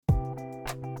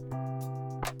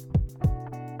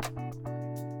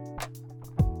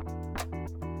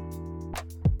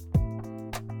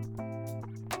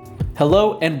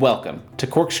Hello and welcome to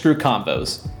Corkscrew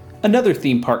Combos, another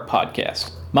theme park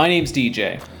podcast. My name's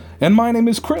DJ. And my name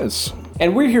is Chris.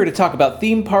 And we're here to talk about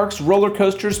theme parks, roller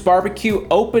coasters, barbecue,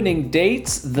 opening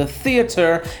dates, the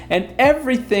theater, and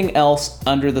everything else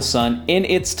under the sun in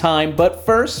its time. But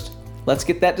first, let's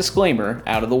get that disclaimer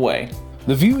out of the way.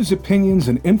 The views, opinions,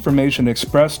 and information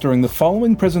expressed during the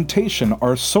following presentation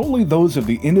are solely those of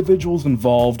the individuals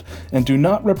involved and do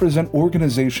not represent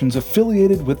organizations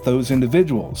affiliated with those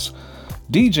individuals.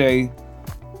 DJ,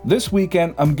 this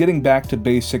weekend I'm getting back to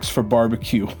basics for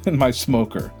barbecue in my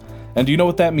smoker. And do you know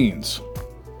what that means?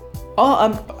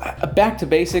 I'm back to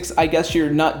basics. I guess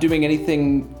you're not doing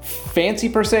anything fancy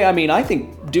per se. I mean, I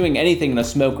think doing anything in a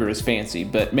smoker is fancy,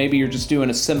 but maybe you're just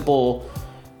doing a simple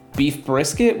beef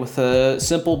brisket with a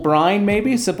simple brine,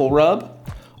 maybe? A simple rub?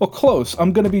 Well, close.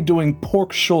 I'm going to be doing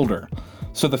pork shoulder.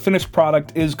 So the finished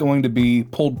product is going to be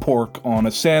pulled pork on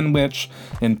a sandwich,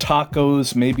 in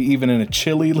tacos, maybe even in a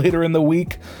chili later in the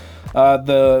week.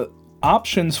 The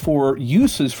options for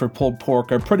uses for pulled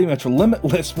pork are pretty much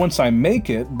limitless once I make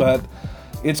it, but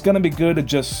it's going to be good to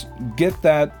just get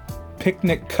that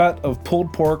picnic cut of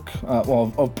pulled pork,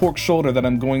 of pork shoulder that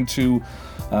I'm going to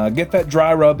get that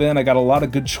dry rub in. I got a lot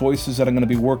of good choices that I'm going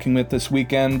to be working with this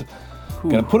weekend.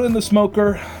 Going to put it in the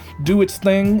smoker, do its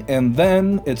thing, and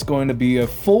then it's going to be a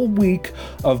full week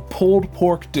of pulled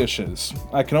pork dishes.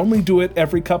 I can only do it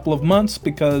every couple of months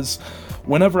because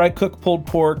whenever I cook pulled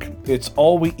pork, it's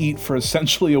all we eat for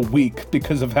essentially a week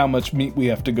because of how much meat we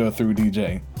have to go through,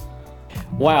 DJ.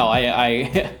 Wow,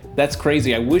 I that's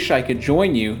crazy. I wish I could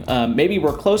join you. Maybe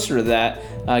we're closer to that.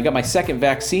 I got my second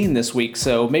vaccine this week,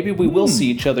 so maybe we will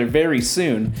see each other very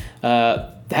soon.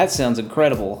 That sounds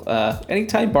incredible.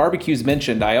 Anytime barbecue's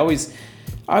mentioned, I always,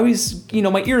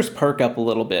 my ears perk up a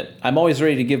little bit. I'm always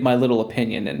ready to give my little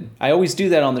opinion, and I always do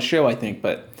that on the show, I think,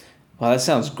 but, wow, that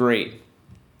sounds great.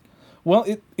 Well,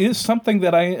 it is something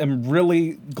that I am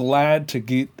really glad to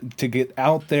get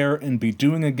out there and be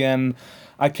doing again.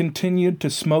 I continued to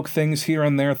smoke things here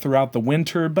and there throughout the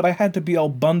winter, but I had to be all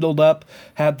bundled up,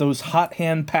 had those hot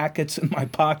hand packets in my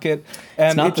pocket. And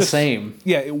it's not the same.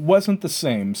 Yeah, it wasn't the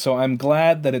same. So I'm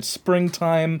glad that it's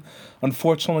springtime.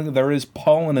 Unfortunately, there is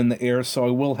pollen in the air, so I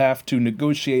will have to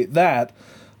negotiate that.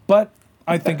 But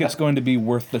I think it's going to be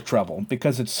worth the trouble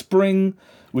because it's spring.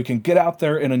 We can get out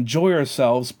there and enjoy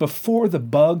ourselves before the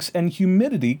bugs and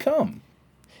humidity come.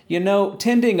 You know,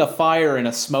 tending a fire in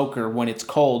a smoker when it's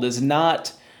cold is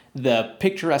not the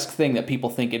picturesque thing that people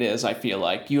think it is, I feel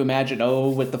like. You imagine,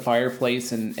 with the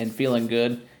fireplace and feeling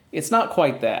good. It's not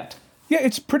quite that. Yeah,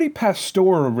 it's pretty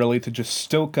pastoral, really, to just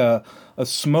stoke a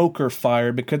smoker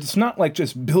fire, because it's not like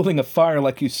just building a fire,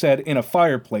 like you said, in a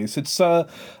fireplace. It's a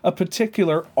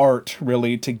particular art,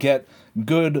 really, to get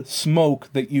good smoke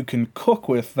that you can cook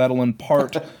with that'll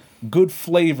impart good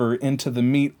flavor into the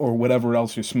meat or whatever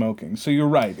else you're smoking. So you're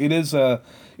right. It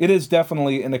is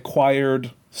definitely an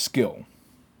acquired skill.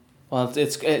 Well,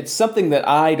 it's something that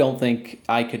I don't think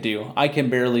I could do. I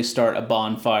can barely start a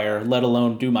bonfire, let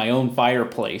alone do my own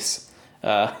fireplace.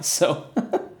 So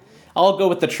I'll go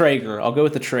with the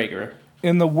Traeger.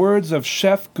 In the words of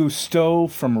Chef Gusteau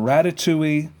from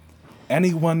Ratatouille,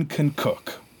 anyone can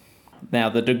cook. Now,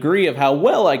 the degree of how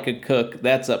well I could cook,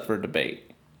 that's up for debate.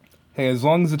 Hey, as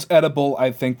long as it's edible,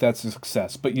 I think that's a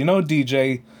success. But you know,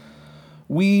 DJ,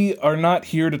 we are not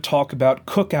here to talk about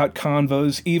cookout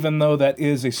convos, even though that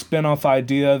is a spin-off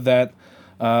idea that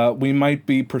we might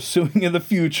be pursuing in the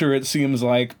future, it seems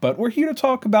like. But we're here to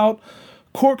talk about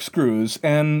corkscrews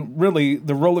and really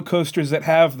the roller coasters that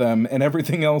have them and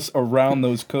everything else around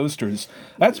those coasters.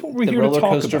 That's what we're here to talk about. The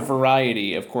roller coaster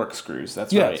variety of corkscrews,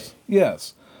 that's right.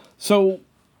 Yes. So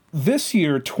this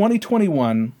year,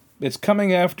 2021... it's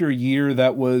coming after a year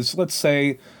that was, let's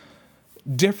say,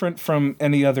 different from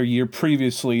any other year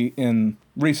previously in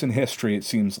recent history, it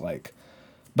seems like.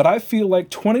 But I feel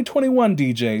like 2021,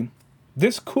 DJ,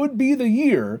 this could be the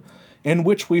year in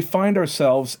which we find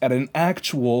ourselves at an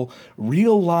actual,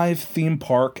 real-live theme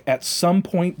park at some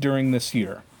point during this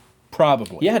year.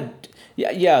 Probably. Yeah.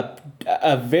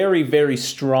 A very, very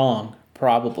strong,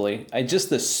 probably.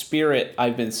 Just the spirit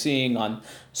I've been seeing on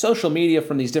social media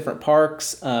from these different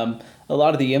parks. A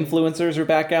lot of the influencers are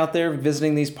back out there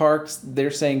visiting these parks.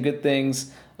 They're saying good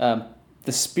things. The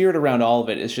spirit around all of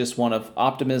it is just one of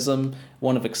optimism,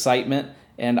 one of excitement,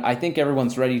 and I think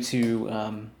everyone's ready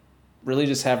to really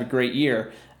just have a great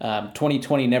year.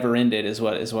 2020 never ended is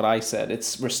what I said.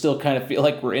 We're still kind of feel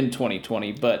like we're in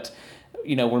 2020, but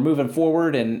we're moving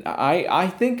forward, and I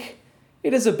think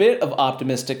it is a bit of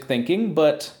optimistic thinking,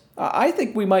 but I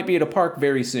think we might be at a park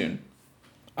very soon.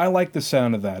 I like the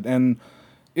sound of that, and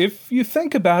If you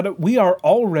think about it, we are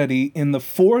already in the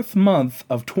 4th month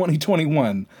of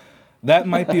 2021. That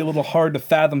might be a little hard to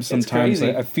fathom sometimes.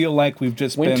 crazy. I feel like we've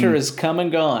just Winter is come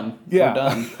and gone. Yeah.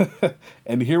 We're done.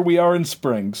 And here we are in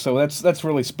spring, so that's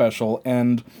really special.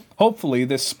 And hopefully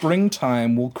this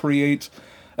springtime will create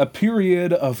a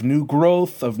period of new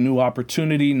growth, of new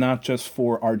opportunity, not just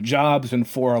for our jobs and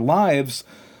for our lives,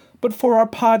 but for our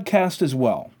podcast as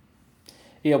well.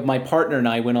 You know, my partner and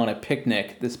I went on a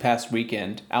picnic this past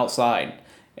weekend outside,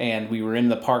 and we were in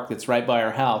the park that's right by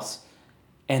our house.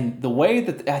 And the way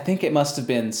that, I think it must have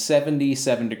been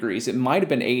 77 degrees. It might have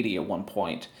been 80 at one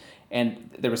point. And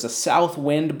there was a south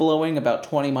wind blowing about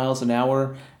 20 miles an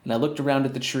hour. And I looked around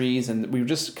at the trees, and we were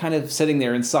just kind of sitting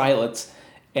there in silence.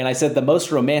 And I said the most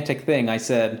romantic thing. I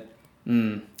said,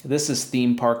 this is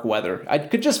theme park weather. I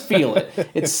could just feel it.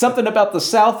 It's something about the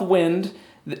south wind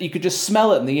that you could just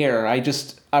smell it in the air.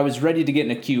 I was ready to get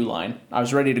in a queue line. I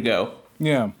was ready to go.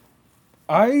 Yeah,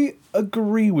 I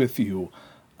agree with you.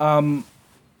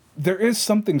 There is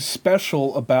something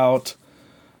special about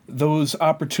those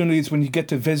opportunities when you get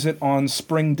to visit on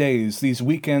spring days, these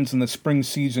weekends in the spring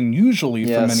season, usually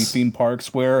for many theme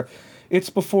parks, where it's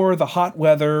before the hot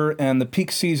weather and the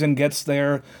peak season gets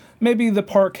there. Maybe the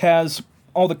park has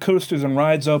all the coasters and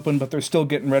rides open, but they're still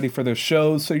getting ready for their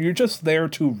shows, so you're just there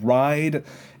to ride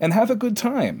and have a good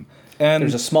time. And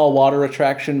there's a small water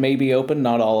attraction maybe open,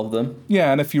 not all of them.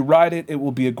 Yeah, and if you ride it, it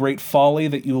will be a great folly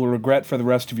that you will regret for the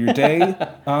rest of your day.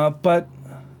 But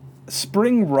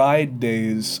spring ride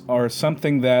days are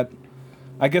something that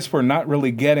I guess we're not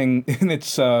really getting in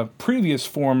its previous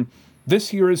form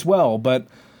this year as well. But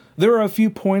there are a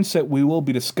few points that we will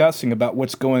be discussing about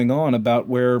what's going on, about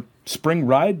where spring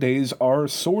ride days are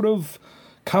sort of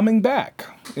coming back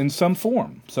in some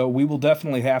form. So we will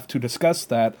definitely have to discuss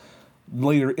that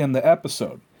later in the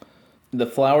episode. The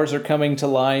flowers are coming to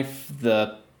life,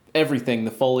 everything,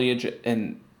 the foliage,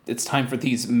 and it's time for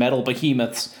these metal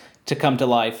behemoths to come to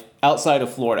life outside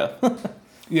of Florida.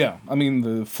 Yeah, I mean,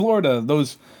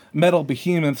 those metal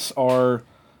behemoths are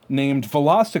named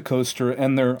Velocicoaster,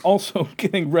 and they're also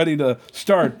getting ready to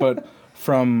start, but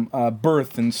from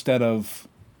birth instead of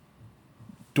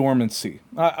dormancy.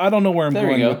 I don't know where I'm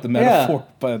going with the metaphor,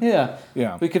 but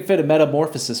yeah, we could fit a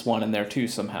metamorphosis one in there too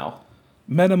somehow.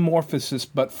 Metamorphosis,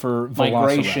 but for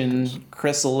migration,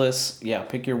 chrysalis. Yeah,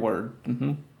 pick your word.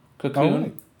 Cocoon.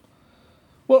 Right.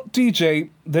 Well, DJ,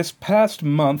 this past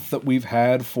month that we've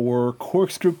had for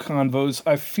Corkscrew Convos,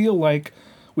 I feel like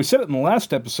we said it in the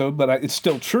last episode, but it's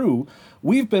still true.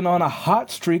 We've been on a hot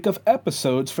streak of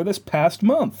episodes for this past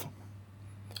month.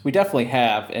 We definitely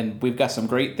have, and we've got some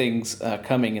great things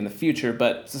coming in the future.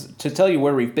 But to tell you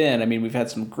where we've been, I mean, we've had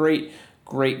some great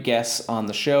guests on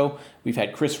the show. We've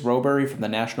had Chris Robury from the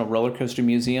National Roller Coaster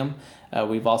Museum.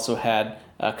 We've also had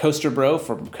Coaster Bro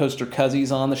from Coaster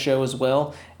Cuzzies on the show as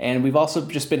well. And we've also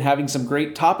just been having some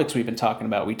great topics we've been talking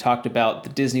about. We talked about the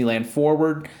Disneyland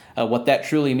Forward, what that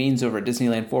truly means over at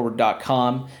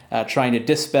DisneylandForward.com, trying to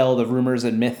dispel the rumors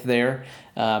and myth there.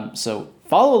 So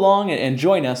follow along and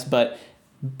join us, but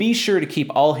be sure to keep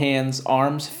all hands,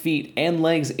 arms, feet, and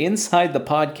legs inside the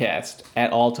podcast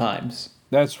at all times.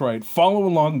 That's right. Follow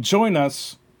along, join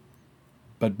us,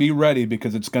 but be ready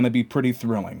because it's going to be pretty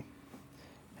thrilling.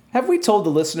 Have we told the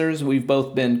listeners we've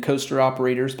both been coaster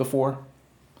operators before?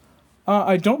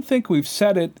 I don't think we've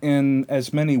said it in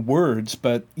as many words,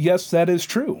 but yes, that is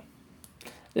true.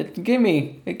 It gave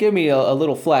me a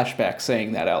little flashback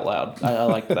saying that out loud. I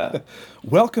like that.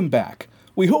 Welcome back.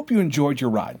 We hope you enjoyed your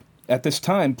ride. At this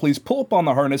time, please pull up on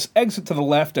the harness, exit to the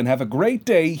left, and have a great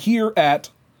day here at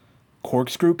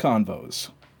Corkscrew Convos.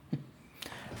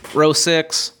 Row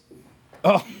 6.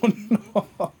 Oh,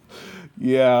 no.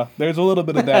 Yeah, there's a little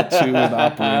bit of that, too, with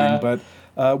operating.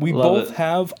 But we both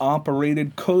have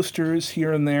operated coasters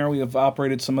here and there. We have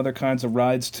operated some other kinds of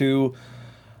rides, too.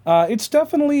 It's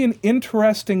definitely an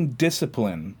interesting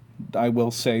discipline, I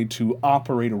will say, to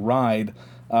operate a ride.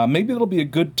 Maybe it'll be a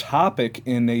good topic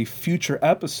in a future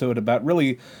episode about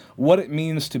really what it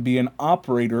means to be an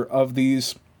operator of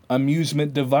these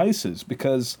amusement devices,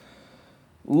 because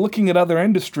looking at other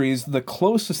industries, the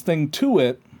closest thing to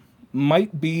it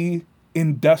might be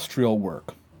industrial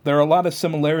work. There are a lot of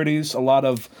similarities, a lot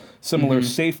of similar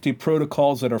safety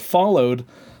protocols that are followed,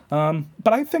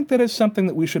 but I think that is something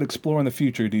that we should explore in the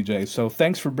future, DJ, so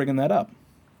thanks for bringing that up.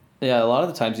 Yeah, a lot of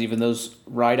the times even those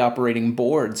ride operating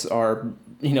boards are,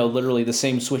 literally the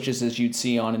same switches as you'd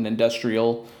see on an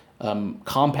industrial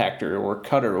compactor or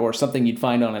cutter or something you'd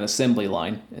find on an assembly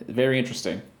line. Very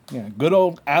interesting. Yeah, good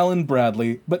old Alan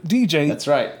Bradley. But DJ... That's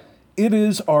right. It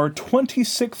is our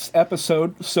 26th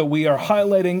episode, so we are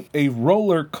highlighting a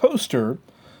roller coaster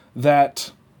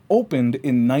that opened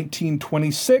in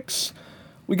 1926.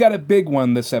 We got a big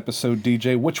one this episode,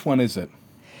 DJ. Which one is it?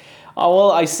 Oh,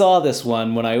 well, I saw this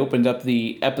one when I opened up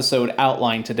the episode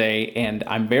outline today, and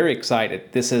I'm very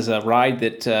excited. This is a ride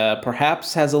that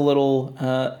perhaps has a little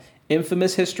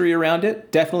infamous history around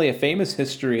it, definitely a famous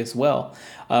history as well.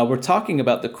 We're talking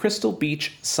about the Crystal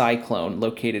Beach Cyclone,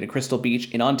 located in Crystal Beach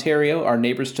in Ontario, our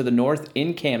neighbors to the north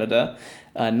in Canada.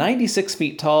 96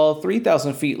 feet tall,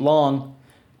 3,000 feet long.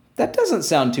 That doesn't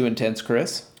sound too intense,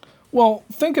 Chris. Well,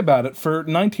 think about it. For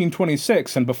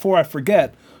 1926, and before I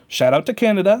forget, shout out to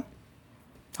Canada.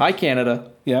 Hi,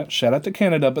 Canada. Yeah, shout out to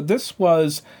Canada. But this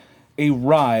was a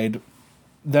ride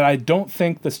that I don't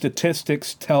think the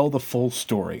statistics tell the full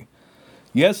story.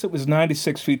 Yes, it was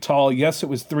 96 feet tall. Yes, it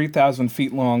was 3,000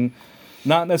 feet long.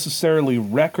 Not necessarily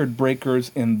record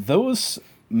breakers in those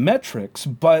metrics,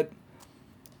 but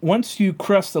once you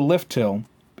crest the lift hill,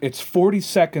 it's 40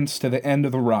 seconds to the end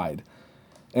of the ride,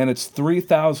 and it's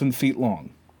 3,000 feet long.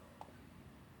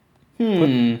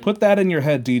 Put that in your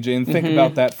head, DJ, and think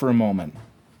about that for a moment.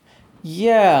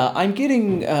 Yeah, I'm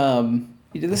getting.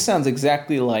 This sounds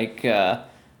exactly like a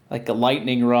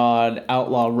lightning rod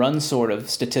outlaw run sort of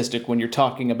statistic when you're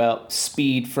talking about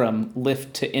speed from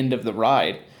lift to end of the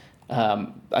ride.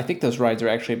 I think those rides are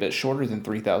actually a bit shorter than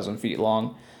 3,000 feet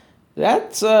long.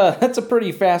 That's a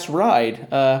pretty fast ride.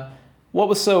 What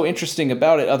was so interesting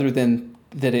about it, other than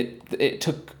that it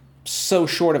took so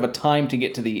short of a time to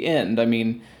get to the end? I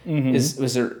mean, is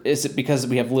it because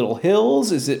we have little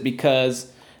hills? Is it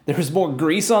because there was more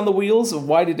grease on the wheels?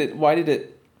 Why did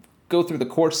it go through the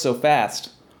course so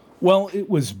fast? Well, it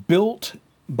was built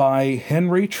by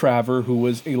Henry Traver, who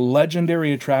was a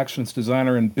legendary attractions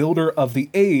designer and builder of the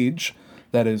age,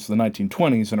 that is the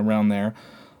 1920s and around there.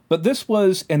 But this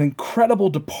was an incredible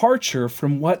departure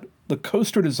from what the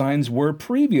coaster designs were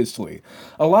previously.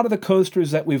 A lot of the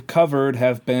coasters that we've covered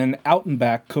have been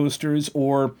out-and-back coasters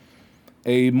or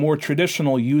a more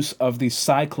traditional use of the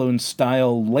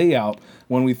Cyclone-style layout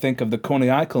when we think of the Coney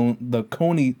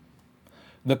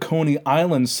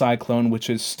Island Cyclone, which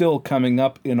is still coming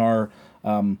up in our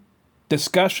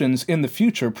discussions in the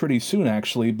future pretty soon,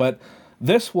 actually. But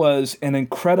this was an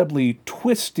incredibly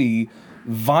twisty,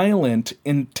 violent,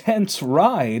 intense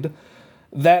ride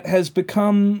that has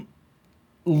become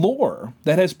lore,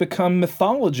 that has become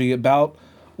mythology about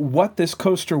what this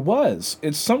coaster was.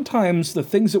 It's sometimes the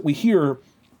things that we hear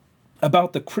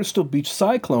about the Crystal Beach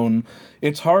Cyclone,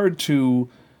 it's hard to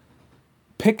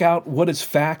pick out what is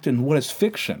fact and what is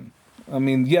fiction. I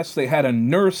mean, yes, they had a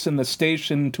nurse in the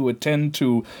station to attend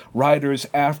to riders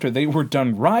after they were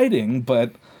done riding,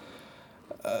 but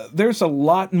there's a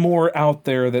lot more out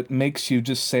there that makes you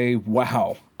just say,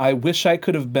 wow, I wish I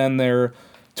could have been there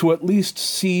to at least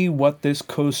see what this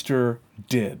coaster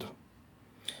did.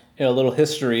 A little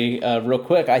history real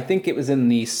quick. I think it was in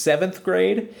the 7th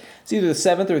grade. It's either the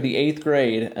 7th or the 8th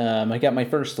grade. I got my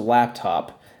first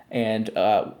laptop, and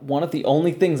one of the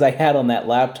only things I had on that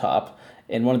laptop,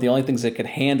 and one of the only things it could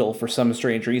handle for some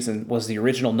strange reason, was the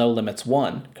original No Limits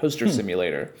 1 coaster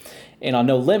simulator. And on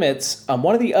No Limits, on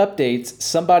one of the updates,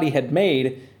 somebody had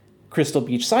made Crystal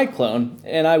Beach Cyclone,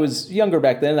 and I was younger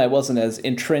back then. I wasn't as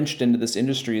entrenched into this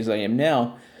industry as I am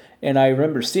now, and I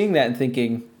remember seeing that and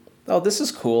thinking, oh, this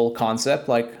is cool concept.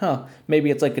 Like,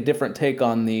 maybe it's like a different take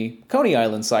on the Coney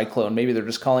Island Cyclone. Maybe they're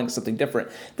just calling it something different.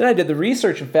 Then I did the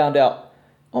research and found out,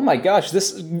 oh my gosh,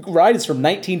 this ride is from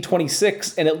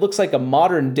 1926, and it looks like a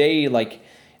modern day, like,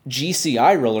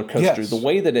 GCI roller coaster. Yes. The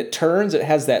way that it turns, it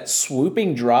has that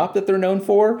swooping drop that they're known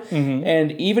for.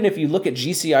 And even if you look at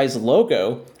GCI's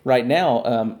logo right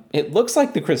now, it looks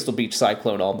like the Crystal Beach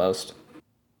Cyclone almost.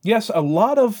 Yes, a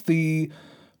lot of the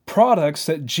products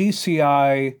that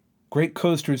GCI Great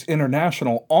Coasters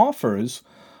International offers,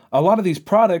 a lot of these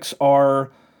products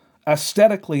are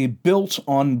aesthetically built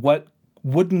on what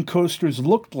wooden coasters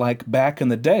looked like back in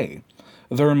the day.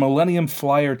 Their Millennium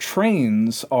Flyer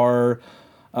trains are,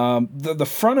 the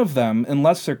front of them,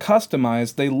 unless they're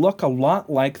customized, they look a lot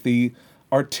like the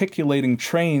articulating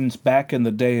trains back in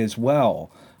the day as well.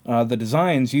 The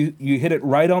designs, you hit it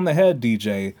right on the head,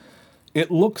 DJ. It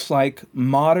looks like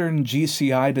modern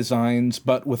GCI designs,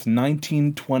 but with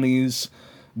 1920s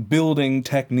building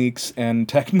techniques and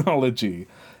technology.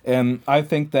 And I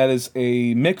think that is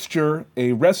a mixture,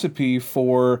 a recipe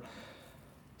for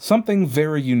something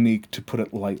very unique, to put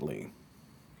it lightly.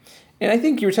 And I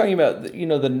think you were talking about, you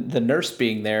know, the nurse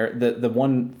being there. The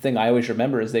one thing I always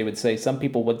remember is they would say some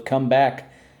people would come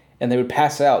back and they would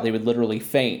pass out. They would literally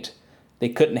faint. They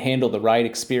couldn't handle the ride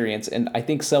experience. And I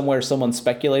think somewhere someone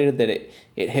speculated that it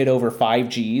hit over 5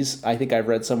 Gs. I think I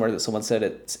read somewhere that someone said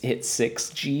it hit 6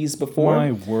 Gs before.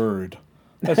 My word.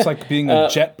 That's like being a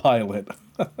jet pilot.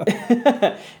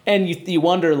 And you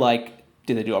wonder, like,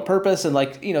 did they do it on purpose? And,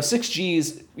 like,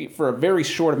 6Gs for a very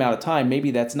short amount of time, maybe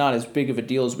that's not as big of a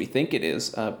deal as we think it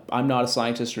is. I'm not a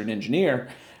scientist or an engineer,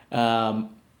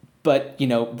 but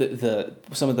the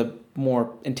some of the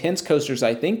more intense coasters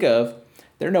I think of,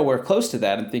 they're nowhere close to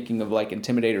that. I'm thinking of like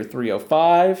Intimidator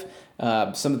 305,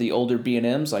 some of the older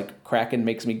B&Ms like Kraken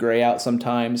makes me gray out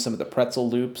sometimes. Some of the pretzel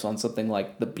loops on something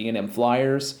like the B&M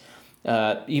Flyers,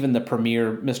 even the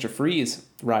Premier Mr. Freeze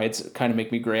rides kind of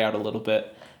make me gray out a little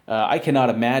bit. I cannot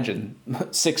imagine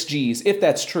 6Gs, if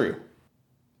that's true.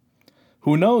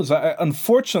 Who knows?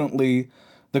 Unfortunately,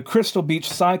 the Crystal Beach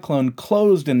Cyclone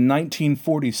closed in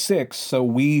 1946, so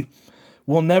we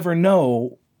will never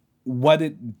know what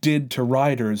it did to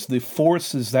riders, the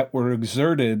forces that were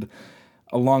exerted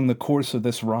along the course of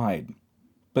this ride.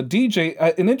 But DJ,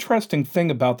 an interesting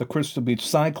thing about the Crystal Beach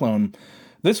Cyclone,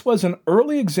 this was an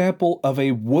early example of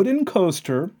a wooden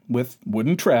coaster with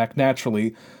wooden track,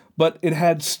 naturally, but it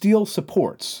had steel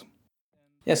supports.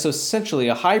 Yeah, so essentially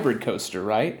a hybrid coaster,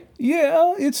 right?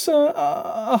 Yeah, it's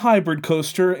a hybrid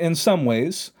coaster in some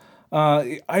ways.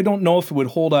 I don't know if it would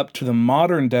hold up to the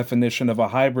modern definition of a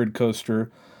hybrid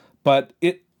coaster, but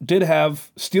it did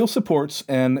have steel supports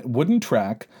and wooden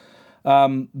track.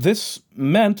 This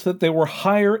meant that there were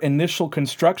higher initial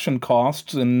construction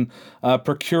costs in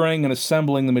procuring and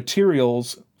assembling the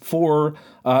materials for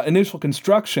initial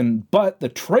construction, but the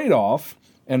trade-off,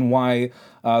 and why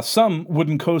some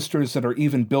wooden coasters that are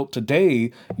even built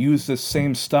today use this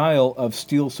same style of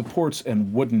steel supports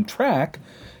and wooden track,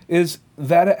 is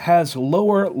that it has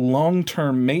lower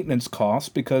long-term maintenance costs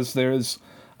because there's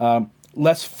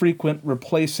less frequent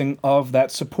replacing of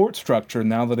that support structure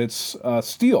now that it's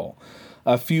steel.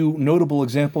 A few notable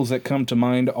examples that come to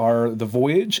mind are the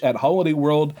Voyage at Holiday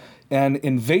World and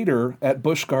Invader at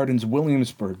Busch Gardens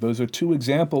Williamsburg. Those are two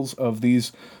examples of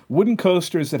these wooden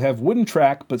coasters that have wooden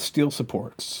track but steel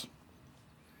supports.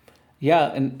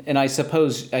 Yeah, and I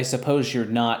suppose you're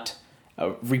not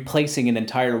replacing an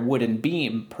entire wooden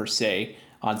beam per se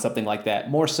on something like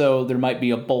that. More so, there might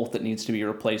be a bolt that needs to be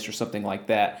replaced or something like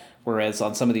that. Whereas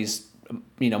on some of these,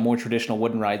 more traditional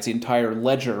wooden rides, the entire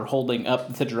ledger holding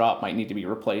up the drop might need to be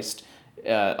replaced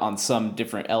on some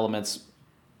different elements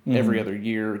every other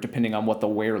year, depending on what the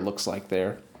wear looks like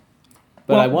there.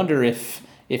 But I wonder if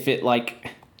it like,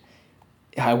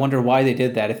 I wonder why they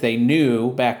did that. If they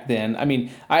knew back then, I mean,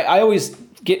 I always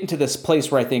get into this place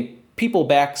where I think people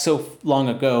back so long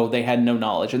ago, they had no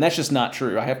knowledge, and that's just not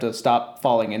true. I have to stop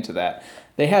falling into that.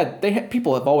 They had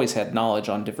people have always had knowledge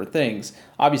on different things.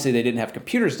 Obviously, they didn't have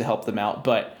computers to help them out,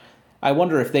 but I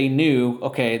wonder if they knew,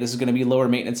 okay, this is going to be lower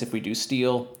maintenance if we do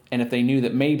steel, and if they knew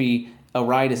that maybe a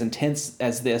ride as intense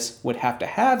as this would have to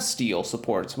have steel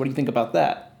supports. What do you think about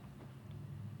that?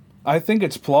 I think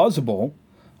it's plausible.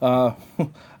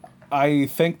 I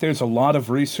think there's a lot of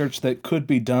research that could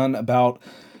be done about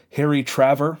Harry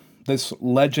Traver, this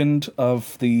legend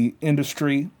of the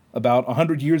industry about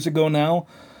 100 years ago now,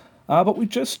 but we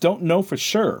just don't know for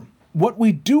sure. What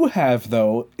we do have,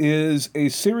 though, is a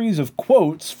series of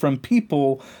quotes from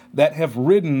people that have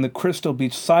ridden the Crystal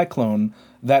Beach Cyclone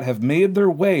that have made their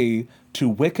way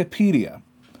to Wikipedia.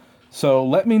 So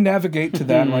let me navigate to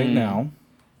that right now.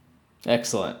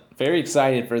 Excellent. Very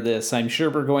excited for this. I'm sure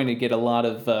we're going to get a lot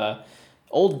of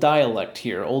old dialect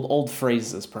here, old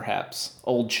phrases, perhaps.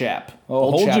 Old chap. Oh,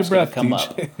 old hold your chap's breath, gonna come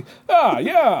DJ. up.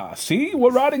 Yeah, see?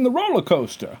 We're riding the roller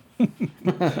coaster.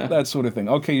 That sort of thing.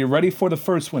 Okay, you ready for the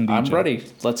first one, DJ? I'm ready.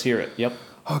 Let's hear it. Yep.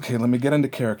 Okay, let me get into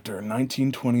character.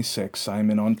 1926.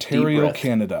 I'm in Ontario,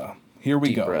 Canada. Here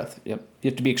we go. Deep breath. Yep. You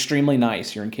have to be extremely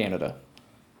nice. You're in Canada.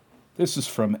 This is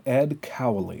from Ed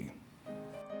Cowley.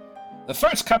 The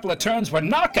first couple of turns were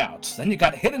knockouts. Then you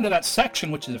got hit into that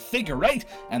section, which is a figure eight,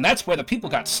 and that's where the people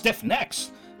got stiff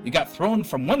necks. You got thrown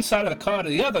from one side of the car to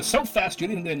the other so fast you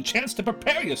didn't get a chance to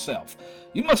prepare yourself.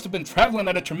 You must have been traveling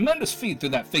at a tremendous speed through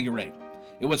that figure eight.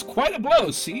 It was quite a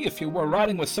blow, see? If you were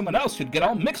riding with someone else, you'd get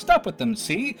all mixed up with them,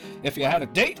 see? If you had a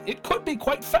date, it could be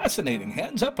quite fascinating,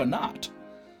 hands up or not.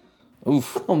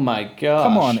 Oof. Oh my gosh.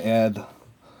 Come on, Ed.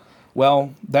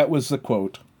 Well, that was the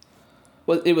quote.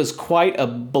 Well, it was quite a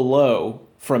blow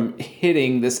from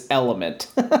hitting this element.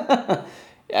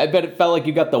 I bet it felt like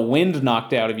you got the wind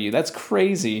knocked out of you. That's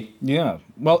crazy. Yeah.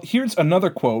 Well, here's another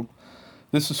quote.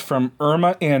 This is from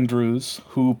Irma Andrews,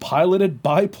 who piloted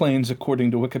biplanes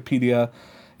according to Wikipedia,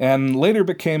 and later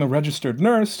became a registered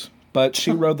nurse, but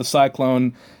she rode the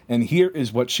Cyclone, and here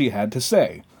is what she had to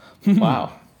say.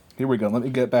 Wow. Here we go. Let me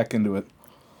get back into it.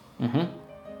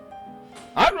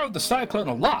 I rode the Cyclone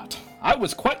a lot. I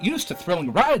was quite used to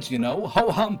thrilling rides,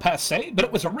 ho-hum passe, but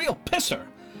it was a real pisser.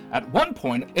 At one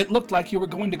point, it looked like you were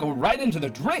going to go right into the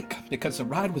drink, because the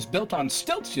ride was built on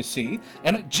stilts, you see,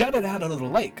 and it jutted out into the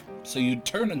lake, so you'd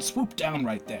turn and swoop down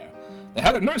right there. They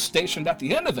had a nurse stationed at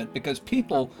the end of it because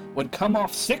people would come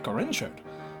off sick or injured.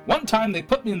 One time they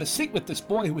put me in the seat with this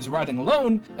boy who was riding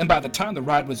alone, and by the time the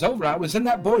ride was over, I was in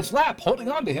that boy's lap, holding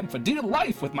on to him for dear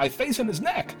life with my face in his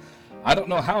neck. I don't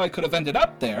know how I could have ended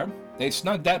up there. They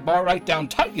snugged that bar right down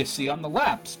tight, you see, on the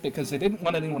laps, because they didn't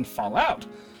want anyone to fall out.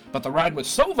 But the ride was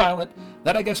so violent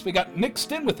that I guess we got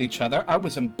mixed in with each other. I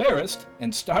was embarrassed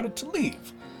and started to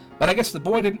leave. But I guess the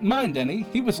boy didn't mind any.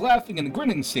 He was laughing and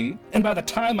grinning, see, and by the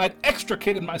time I'd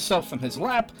extricated myself from his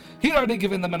lap, he'd already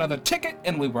given them another ticket,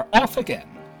 and we were off again.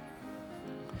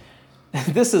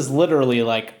 This is literally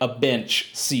like a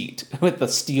bench seat with a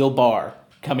steel bar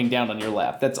coming down on your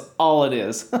lap. That's all it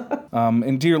is.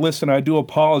 And dear listener, I do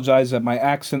apologize that my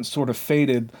accent sort of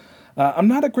faded. I'm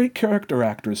not a great character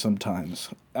actor sometimes.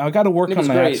 I got to work on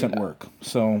my accent work.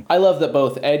 So I love that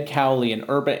both Ed Cowley and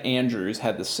Urban Andrews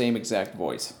had the same exact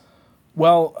voice.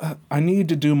 Well, I need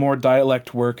to do more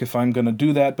dialect work if I'm going to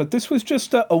do that, but this was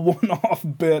just a one-off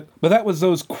bit. But that was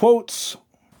those quotes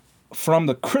from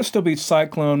the Crystal Beach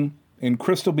Cyclone in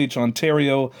Crystal Beach,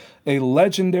 Ontario, a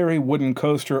legendary wooden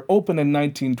coaster opened in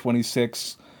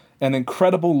 1926, an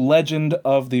incredible legend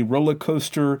of the roller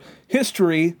coaster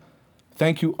history.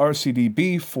 Thank you,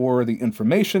 RCDB, for the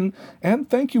information, and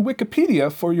thank you,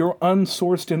 Wikipedia, for your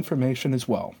unsourced information as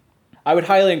well. I would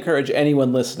highly encourage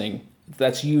anyone listening, if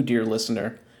that's you, dear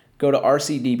listener, go to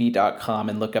rcdb.com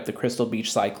and look up the Crystal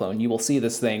Beach Cyclone. You will see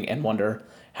this thing and wonder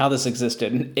how this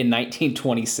existed in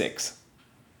 1926.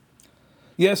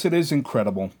 Yes, it is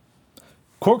incredible.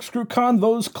 Corkscrew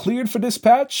convos cleared for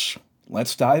dispatch.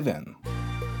 Let's dive in.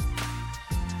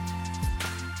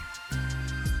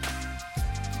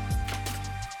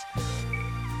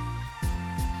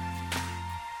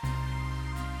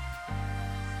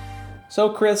 So,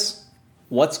 Chris,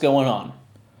 what's going on?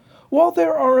 Well,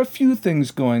 there are a few things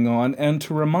going on, and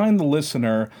to remind the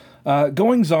listener,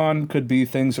 goings-on could be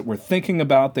things that we're thinking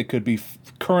about. They could be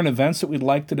current events that we'd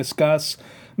like to discuss,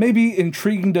 maybe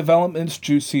intriguing developments,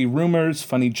 juicy rumors,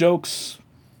 funny jokes,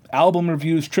 album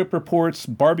reviews, trip reports,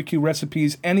 barbecue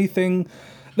recipes, anything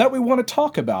that we want to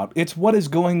talk about. It's what is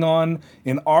going on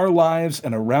in our lives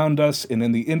and around us and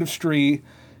in the industry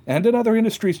and in other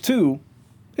industries too.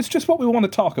 It's just what we want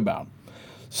to talk about.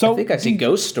 So I think I see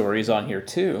ghost stories on here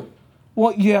too.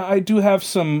 Well, yeah, I do have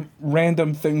some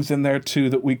random things in there too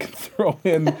that we can throw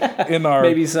in our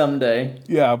maybe someday.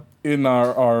 Yeah, in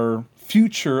our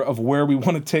future of where we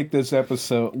want to take this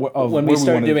episode. When we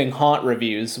start doing haunt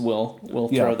reviews, we'll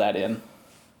throw that in.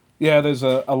 Yeah, there's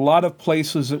a lot of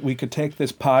places that we could take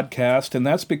this podcast, and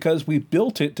that's because we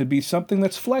built it to be something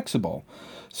that's flexible.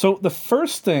 So the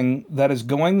first thing that is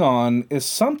going on is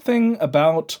something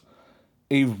about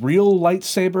a real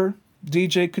lightsaber.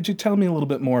 DJ, could you tell me a little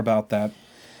bit more about that?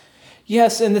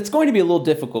 Yes, and it's going to be a little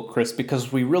difficult, Chris,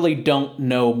 because we really don't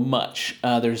know much.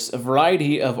 There's a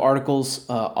variety of articles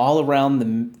all around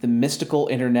the mystical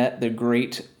internet, the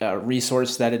great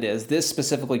resource that it is. This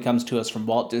specifically comes to us from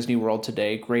Walt Disney World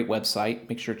Today, great website.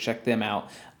 Make sure to check them out.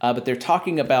 But they're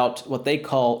talking about what they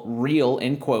call real,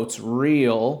 in quotes,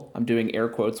 real, I'm doing air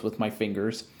quotes with my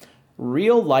fingers,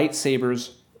 real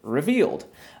lightsabers revealed.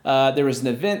 There was an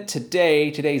event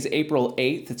today. Today's April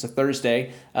 8th. It's a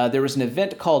Thursday. There was an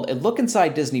event called A Look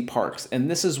Inside Disney Parks. And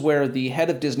this is where the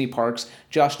head of Disney Parks,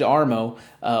 Josh D'Armo,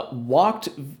 walked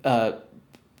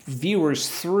viewers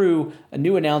through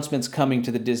new announcements coming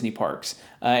to the Disney parks.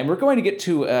 And we're going to get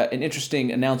to an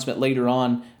interesting announcement later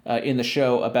on in the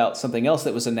show about something else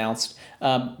that was announced.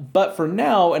 But for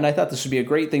now, and I thought this would be a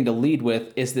great thing to lead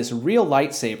with, is this real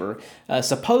lightsaber.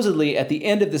 Supposedly, at the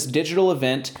end of this digital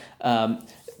event,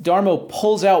 D'Armo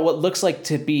pulls out what looks like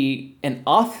to be an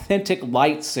authentic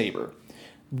lightsaber.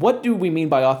 What do we mean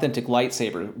by authentic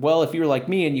lightsaber? Well, if you're like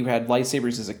me and you had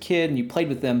lightsabers as a kid and you played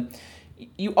with them,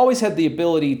 you always had the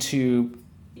ability to,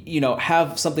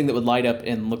 have something that would light up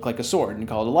and look like a sword and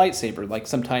call it a lightsaber. Like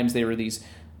sometimes there were these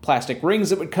plastic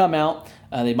rings that would come out.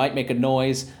 They might make a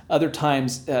noise. Other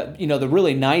times, the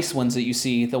really nice ones that you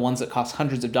see, the ones that cost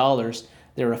hundreds of dollars,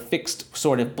 they're a fixed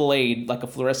sort of blade, like a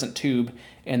fluorescent tube,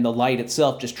 and the light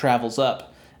itself just travels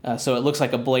up. So it looks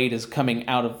like a blade is coming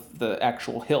out of the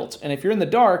actual hilt. And if you're in the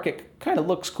dark, it kind of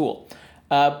looks cool.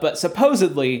 But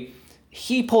supposedly,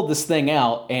 he pulled this thing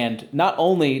out, and not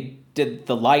only did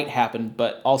the light happen,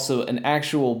 but also an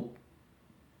actual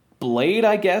blade,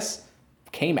 I guess,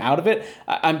 came out of it.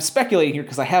 I'm speculating here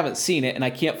because I haven't seen it, and I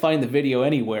can't find the video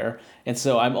anywhere. And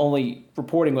so I'm only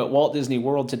reporting what Walt Disney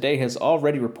World Today has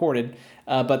already reported.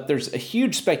 but there's a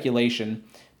huge speculation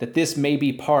that this may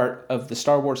be part of the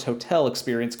Star Wars hotel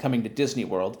experience coming to Disney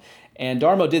World. And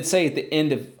Darmo did say at the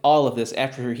end of all of this,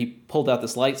 after he pulled out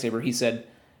this lightsaber, he said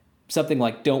something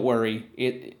like, "Don't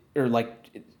worry,"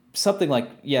 something like,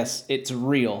 "Yes, it's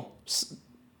real,"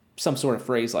 some sort of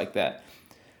phrase like that.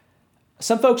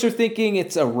 Some folks are thinking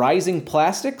it's a rising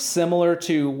plastic, similar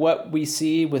to what we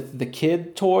see with the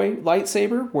kid toy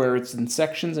lightsaber, where it's in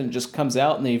sections and it just comes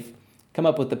out, and they've come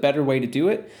up with a better way to do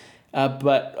it.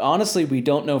 But honestly, we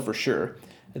don't know for sure.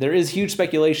 There is huge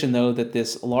speculation, though, that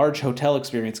this large hotel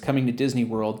experience coming to Disney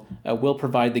World will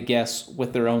provide the guests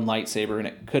with their own lightsaber, and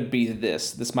it could be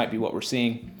this. This might be what we're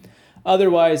seeing.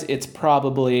 Otherwise, it's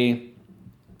probably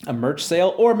a merch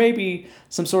sale, or maybe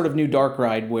some sort of new dark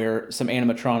ride where some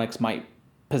animatronics might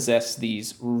possess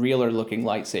these realer-looking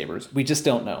lightsabers. We just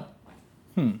don't know.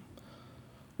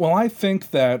 Well, I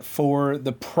think that for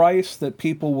the price that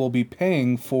people will be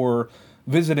paying for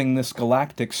visiting this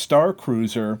galactic star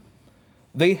cruiser,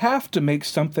 they have to make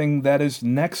something that is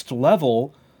next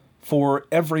level for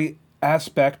every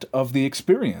aspect of the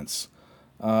experience.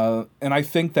 And I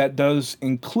think that does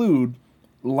include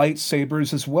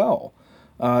lightsabers as well.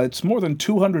 It's more than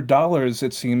 $200,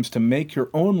 it seems, to make your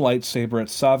own lightsaber at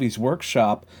Savi's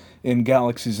workshop in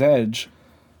Galaxy's Edge.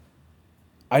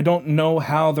 I don't know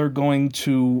how they're going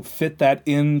to fit that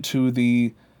into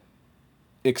the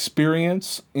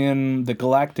experience in the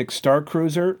Galactic Star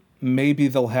Cruiser. Maybe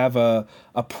they'll have a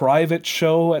private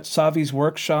show at Savi's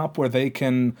workshop where they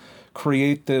can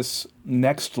create this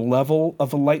next level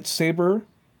of a lightsaber,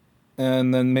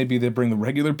 and then maybe they bring the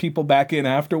regular people back in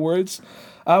afterwards.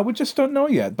 We just don't know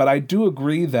yet, but I do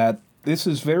agree that this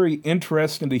is very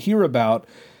interesting to hear about,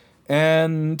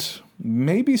 and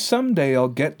maybe someday I'll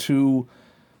get to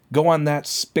go on that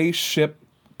spaceship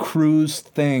cruise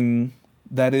thing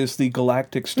that is the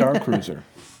Galactic Star Cruiser.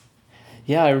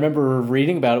 Yeah, I remember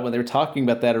reading about it when they were talking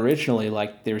about that originally.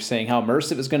 Like, they were saying how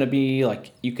immersive it's going to be.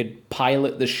 Like, you could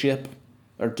pilot the ship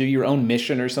or do your own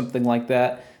mission or something like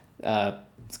that.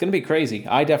 It's going to be crazy.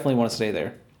 I definitely want to stay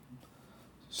there.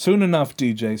 Soon enough,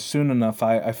 DJ, soon enough.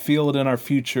 I feel it in our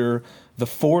future. The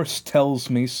Force tells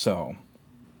me so.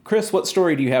 Chris, what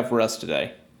story do you have for us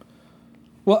today?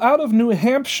 Well, out of New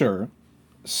Hampshire,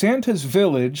 Santa's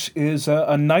Village is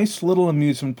a nice little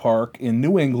amusement park in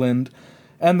New England,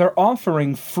 and they're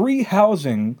offering free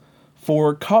housing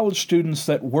for college students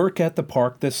that work at the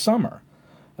park this summer.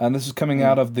 And this is coming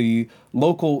out of the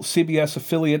local CBS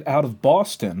affiliate out of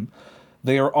Boston.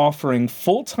 They are offering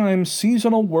full-time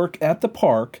seasonal work at the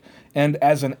park, and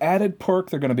as an added perk,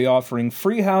 they're going to be offering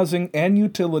free housing and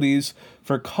utilities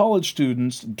for college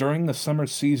students during the summer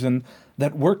season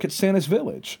that work at Santa's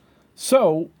Village.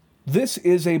 So, this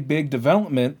is a big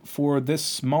development for this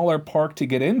smaller park to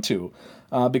get into,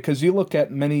 because you look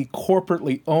at many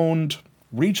corporately owned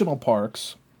regional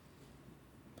parks,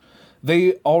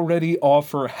 they already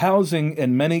offer housing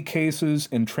in many cases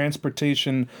and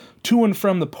transportation to and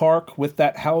from the park with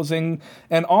that housing,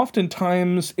 and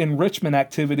oftentimes enrichment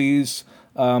activities,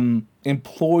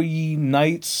 employee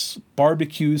nights,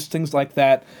 barbecues, things like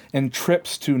that, and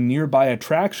trips to nearby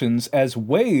attractions as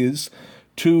ways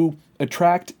to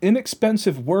attract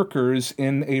inexpensive workers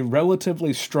in a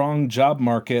relatively strong job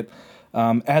market,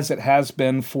 as it has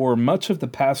been for much of the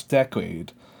past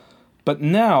decade. But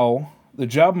now, the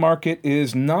job market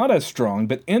is not as strong,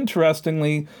 but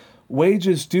interestingly,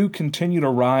 wages do continue to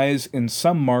rise in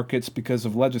some markets because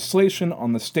of legislation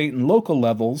on the state and local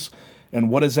levels. And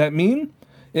what does that mean?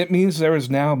 It means there is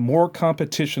now more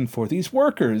competition for these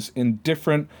workers in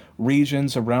different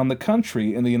regions around the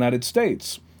country in the United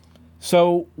States.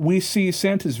 So we see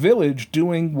Santa's Village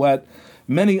doing what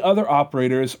many other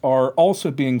operators are also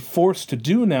being forced to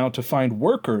do now to find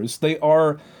workers. They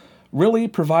are really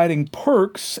providing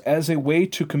perks as a way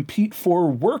to compete for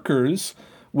workers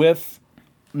with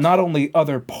not only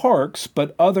other parks,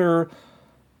 but other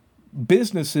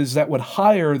businesses that would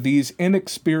hire these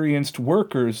inexperienced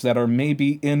workers that are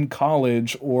maybe in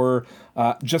college or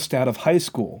just out of high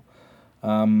school.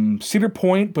 Cedar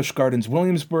Point, Busch Gardens,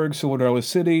 Williamsburg, Silverado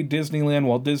City, Disneyland,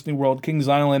 Walt Disney World, Kings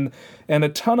Island, and a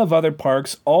ton of other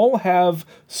parks all have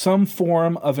some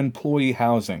form of employee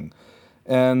housing.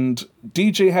 And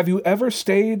DJ, have you ever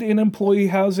stayed in employee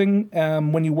housing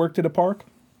when you worked at a park?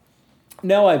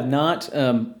 No, I've not.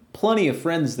 Plenty of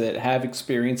friends that have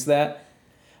experienced that.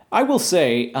 I will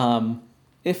say,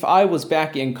 if I was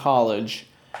back in college,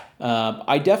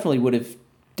 I definitely would have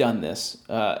done this.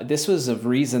 This was a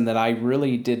reason that I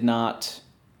really did not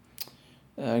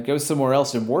go somewhere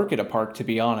else and work at a park, to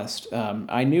be honest.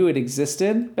 I knew it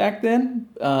existed back then.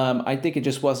 I think it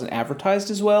just wasn't advertised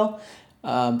as well.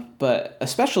 But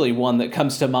especially one that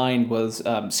comes to mind was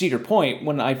Cedar Point.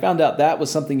 When I found out that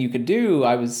was something you could do,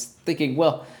 I was thinking,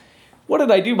 well, what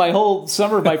did I do my whole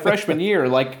summer my freshman year?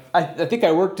 Like, I think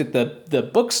I worked at the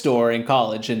bookstore in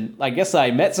college, and I guess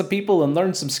I met some people and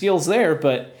learned some skills there,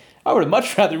 but I would have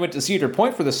much rather went to Cedar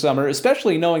Point for the summer,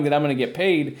 especially knowing that I'm going to get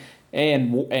paid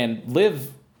and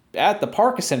live at the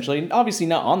park, essentially. And obviously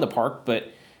not on the park,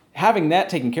 but having that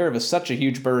taken care of is such a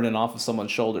huge burden off of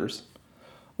someone's shoulders.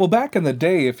 Well, back in the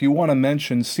day, if you want to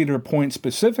mention Cedar Point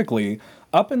specifically,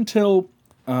 up until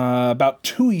about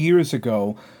 2 years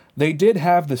ago, they did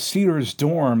have the Cedars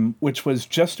dorm, which was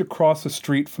just across the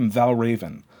street from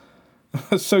Valraven.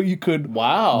 So you could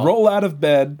Wow. roll out of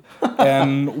bed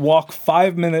and walk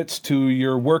 5 minutes to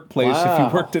your workplace if you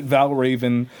Wow. worked at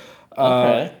Valraven.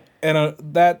 Okay. And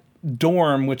that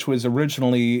dorm, which was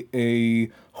originally a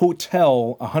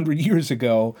hotel 100 years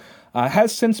ago,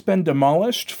 has since been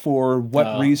demolished. For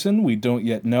what reason, we don't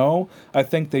yet know. I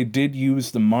think they did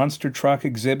use the monster truck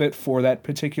exhibit for that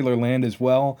particular land as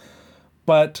well.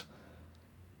 But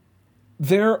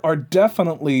there are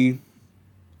definitely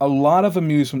a lot of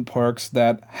amusement parks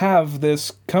that have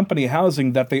this company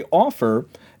housing that they offer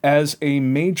as a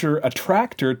major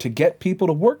attractor to get people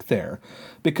to work there.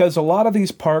 Because a lot of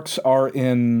these parks are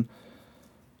in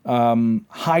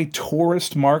high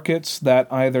tourist markets that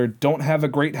either don't have a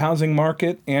great housing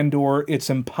market and or it's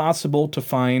impossible to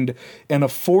find an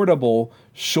affordable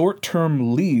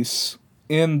short-term lease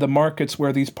in the markets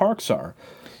where these parks are.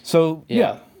 So,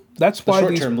 yeah, that's The why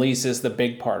short-term lease is the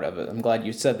big part of it. I'm glad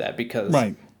you said that because,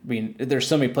 Right. I mean, there's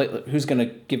so many places. Who's going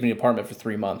to give me an apartment for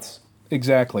 3 months?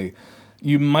 Exactly.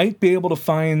 You might be able to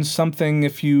find something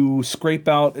if you scrape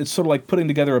out, it's sort of like putting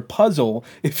together a puzzle.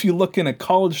 If you look in a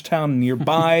college town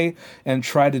nearby and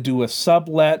try to do a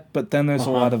sublet, but then there's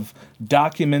a lot of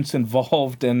documents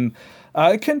involved, and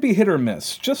it can be hit or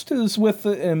miss. Just as with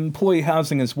the employee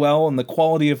housing as well and the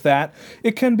quality of that,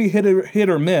 it can be hit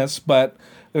or miss, but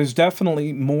there's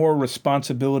definitely more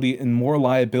responsibility and more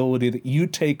liability that you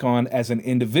take on as an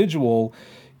individual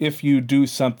if you do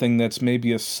something that's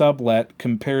maybe a sublet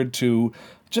compared to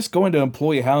just going to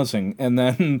employee housing and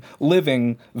then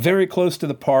living very close to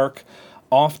the park,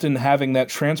 often having that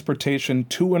transportation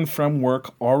to and from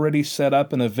work already set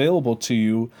up and available to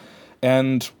you,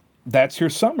 and that's your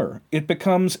summer. It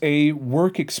becomes a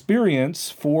work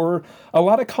experience for a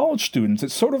lot of college students.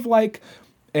 It's sort of like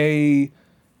a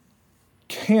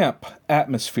camp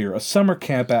atmosphere, a summer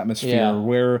camp atmosphere,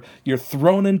 where you're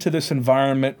thrown into this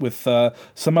environment with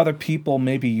some other people,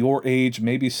 maybe your age,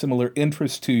 maybe similar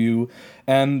interests to you,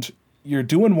 and you're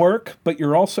doing work, but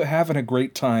you're also having a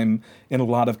great time in a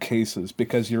lot of cases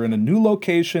because you're in a new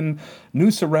location, new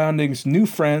surroundings, new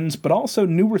friends, but also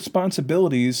new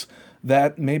responsibilities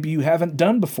that maybe you haven't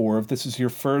done before if this is your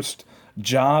first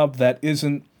job that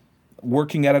isn't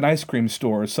working at an ice cream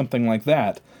store or something like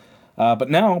that. But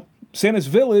now Santa's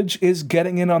Village is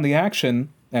getting in on the action,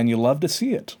 and you love to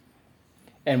see it.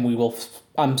 And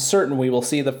I'm certain we will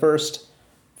see the first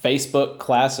Facebook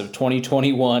class of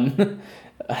 2021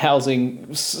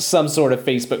 housing some sort of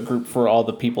Facebook group for all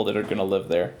the people that are going to live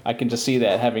there. I can just see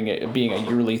that being a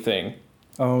yearly thing.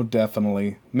 Oh,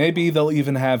 definitely. Maybe they'll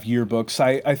even have yearbooks.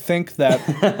 I think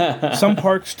that some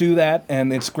parks do that,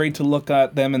 and it's great to look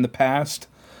at them in the past.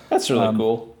 That's really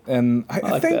cool. And I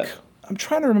like think, that. I'm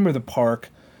trying to remember the park.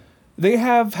 They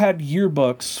have had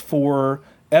yearbooks for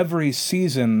every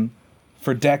season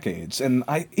for decades. And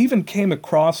I even came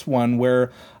across one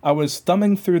where I was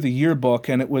thumbing through the yearbook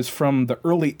and it was from the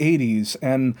early 80s.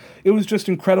 And it was just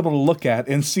incredible to look at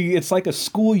and see. It's like a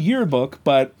school yearbook,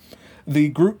 but the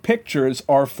group pictures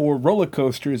are for roller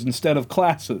coasters instead of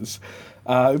classes.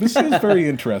 This is very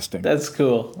interesting. That's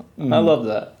cool. I love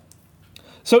that.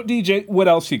 So, DJ, what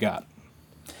else you got?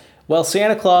 Well,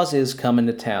 Santa Claus is coming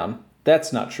to town.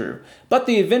 That's not true. But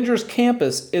the Avengers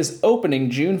Campus is opening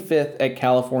June 5th at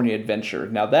California Adventure.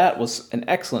 Now, that was an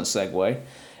excellent segue.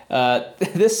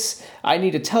 I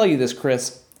need to tell you this,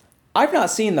 Chris. I've not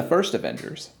seen the first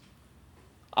Avengers.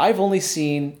 I've only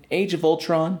seen Age of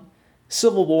Ultron,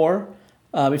 Civil War.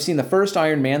 We've seen the first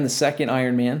Iron Man, the second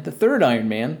Iron Man, the third Iron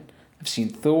Man. I've seen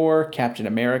Thor, Captain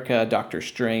America, Doctor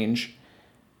Strange.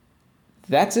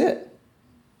 That's it.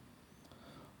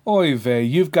 Oy vey,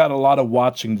 you've got a lot of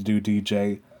watching to do,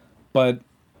 DJ. But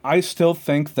I still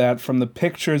think that from the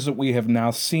pictures that we have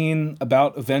now seen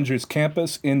about Avengers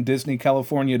Campus in Disney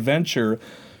California Adventure,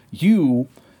 you,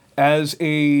 as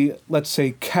a, let's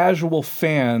say, casual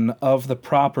fan of the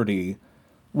property,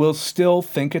 will still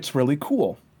think it's really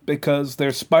cool. Because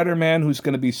there's Spider-Man who's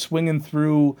going to be swinging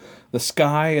through the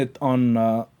sky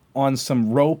on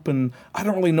some rope, and I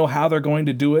don't really know how they're going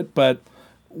to do it, but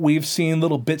We've seen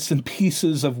little bits and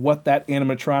pieces of what that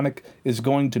animatronic is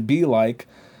going to be like.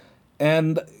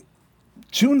 And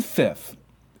June 5th,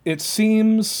 it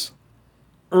seems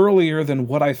earlier than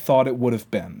what I thought it would have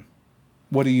been.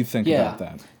 What do you think about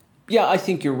that? Yeah, I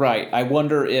think you're right. I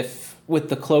wonder if with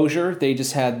the closure, they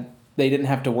didn't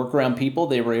have to work around people.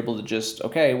 They were able to just,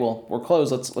 okay, well, we're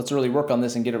closed. Let's really work on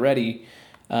this and get it ready.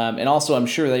 And also, I'm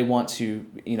sure they want to,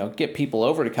 get people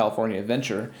over to California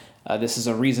Adventure. This is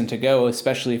a reason to go,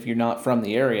 especially if you're not from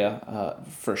the area,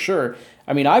 for sure.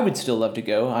 I mean, I would still love to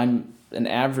go. I'm an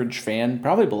average fan,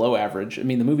 probably below average. I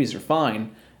mean, the movies are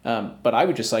fine, but I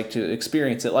would just like to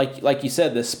experience it. Like you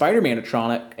said, the Spider-Man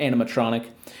animatronic,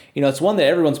 it's one that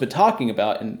everyone's been talking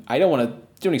about, and I don't want to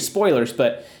do any spoilers,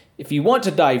 but if you want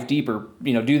to dive deeper,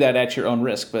 do that at your own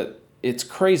risk. But it's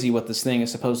crazy what this thing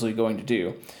is supposedly going to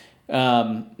do.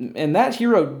 And that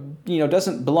hero,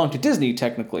 doesn't belong to Disney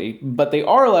technically, but they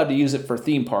are allowed to use it for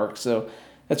theme parks. So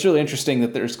that's really interesting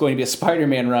that there's going to be a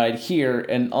Spider-Man ride here,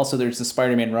 and also there's the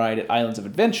Spider-Man ride at Islands of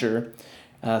Adventure.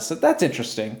 So that's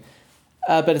interesting.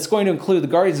 But it's going to include the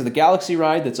Guardians of the Galaxy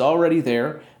ride that's already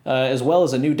there, as well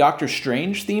as a new Doctor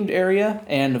Strange themed area,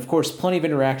 and of course plenty of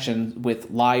interaction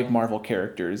with live Marvel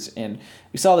characters. And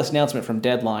we saw this announcement from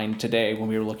Deadline today when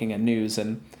we were looking at news,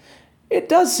 and it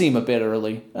does seem a bit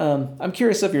early. I'm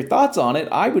curious of your thoughts on it.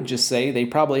 I would just say they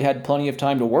probably had plenty of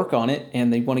time to work on it,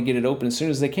 and they want to get it open as soon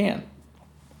as they can.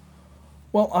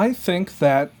 Well, I think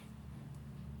that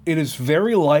it is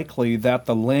very likely that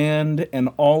the land and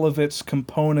all of its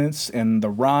components and the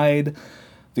ride,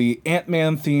 the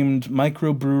Ant-Man themed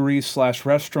microbrewery /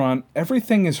 restaurant,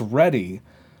 everything is ready.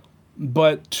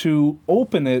 But to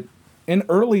open it in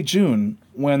early June,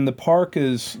 when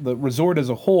the resort as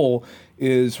a whole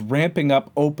is ramping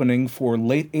up opening for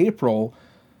late April,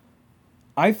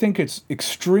 I think it's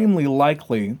extremely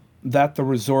likely that the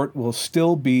resort will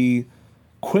still be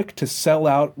quick to sell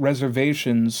out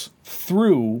reservations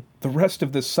through the rest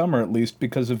of this summer, at least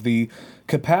because of the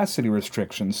capacity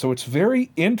restrictions. So it's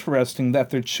very interesting that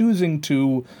they're choosing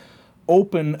to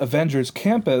open Avengers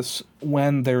Campus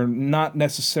when they're not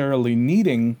necessarily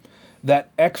needing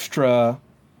that extra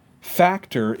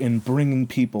factor in bringing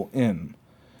people in.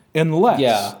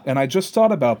 Unless, and I just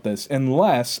thought about this,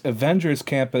 unless Avengers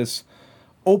Campus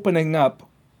opening up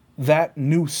that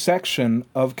new section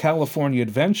of California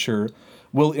Adventure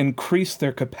will increase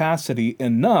their capacity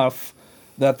enough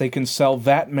that they can sell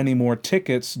that many more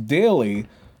tickets daily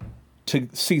to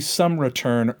see some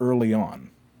return early on.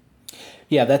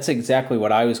 Yeah, that's exactly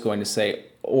what I was going to say.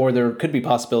 Or there could be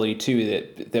possibility,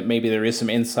 too, that maybe there is some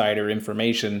insider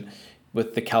information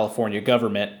with the California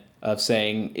government of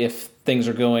saying if things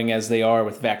are going as they are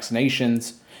with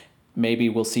vaccinations, maybe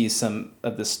we'll see some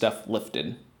of this stuff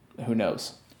lifted. Who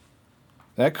knows?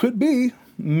 That could be.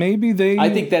 Maybe they... I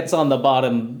think that's on the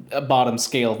bottom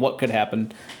scale of what could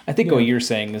happen. I think what you're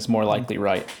saying is more likely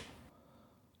right.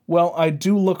 Well, I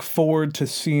do look forward to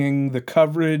seeing the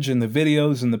coverage and the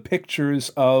videos and the pictures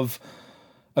of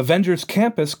Avengers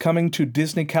Campus coming to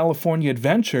Disney California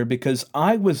Adventure, because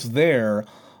I was there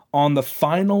on the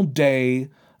final day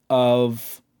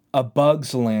of A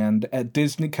Bug's Land at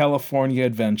Disney California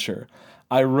Adventure.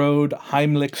 I rode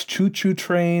Heimlich's Choo Choo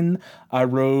Train. I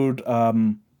rode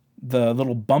the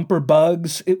little bumper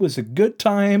bugs. It was a good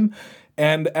time.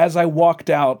 And as I walked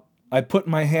out, I put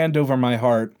my hand over my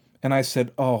heart and I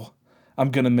said, oh, I'm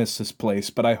going to miss this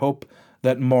place, but I hope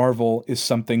that Marvel is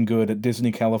something good at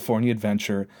Disney California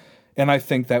Adventure, and I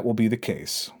think that will be the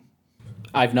case.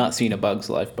 I've not seen A Bug's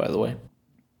Life, by the way.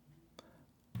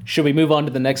 Should we move on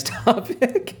to the next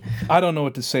topic? I don't know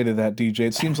what to say to that, DJ.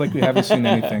 It seems like we haven't seen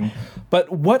anything.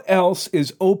 But what else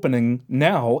is opening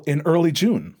now in early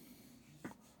June?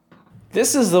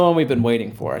 This is the one we've been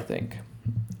waiting for, I think.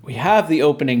 We have the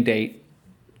opening date,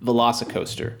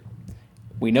 Velocicoaster.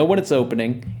 We know when it's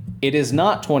opening. It is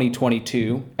not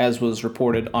 2022, as was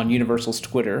reported on Universal's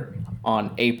Twitter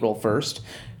on April 1st.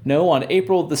 No, on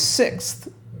April the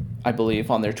 6th, I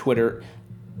believe, on their Twitter,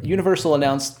 Universal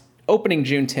announced opening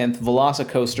June 10th,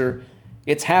 Velocicoaster.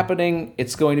 It's happening.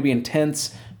 It's going to be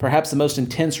intense. Perhaps the most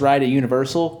intense ride at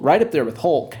Universal. Right up there with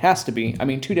Hulk. Has to be. I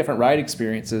mean, two different ride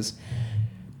experiences.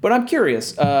 But I'm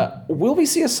curious, will we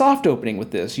see a soft opening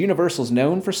with this? Universal's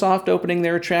known for soft opening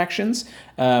their attractions,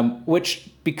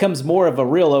 which becomes more of a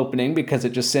real opening because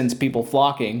it just sends people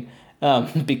flocking,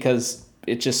 because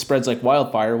it just spreads like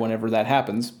wildfire whenever that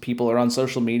happens. People are on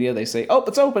social media, they say, oh,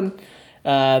 it's open.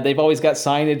 They've always got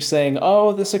signage saying,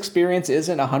 oh, this experience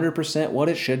isn't 100% what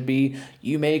it should be.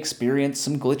 You may experience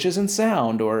some glitches in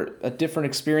sound or a different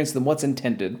experience than what's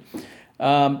intended.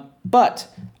 But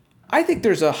I think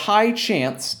there's a high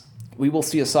chance we will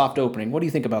see a soft opening. What do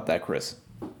you think about that, Chris?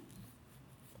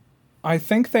 I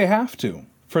think they have to.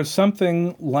 For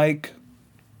something like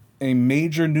a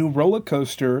major new roller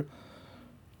coaster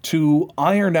to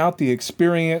iron out the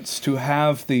experience, to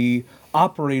have the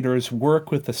operators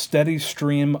work with a steady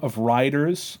stream of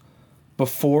riders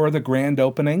before the grand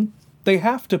opening, they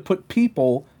have to put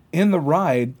people in the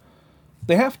ride.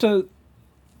 They have to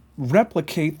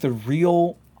replicate the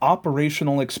real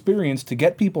operational experience to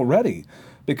get people ready,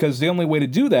 because the only way to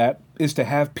do that is to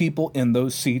have people in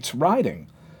those seats riding.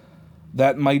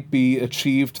 That might be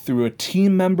achieved through a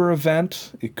team member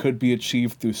event. It could be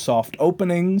achieved through soft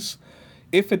openings.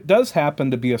 If it does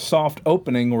happen to be a soft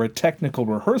opening or a technical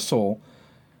rehearsal,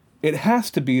 it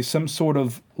has to be some sort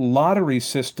of lottery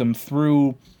system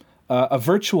through a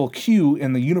virtual queue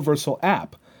in the Universal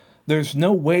app. There's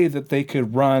no way that they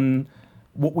could run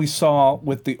what we saw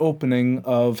with the opening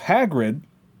of Hagrid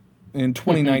in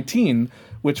 2019,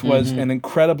 which was an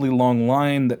incredibly long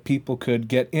line that people could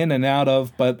get in and out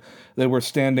of, but they were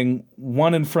standing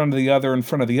one in front of the other in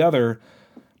front of the other.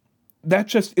 That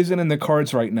just isn't in the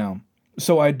cards right now.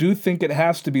 So I do think it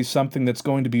has to be something that's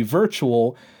going to be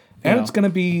virtual, and it's going to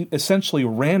be essentially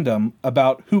random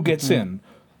about who gets in,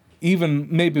 even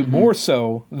maybe more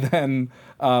so than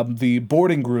the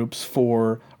boarding groups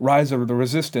for Rise of the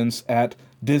Resistance at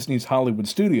Disney's Hollywood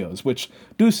Studios, which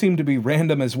do seem to be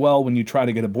random as well when you try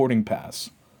to get a boarding pass.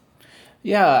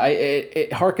 Yeah,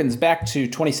 it harkens back to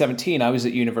 2017. I was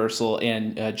at Universal,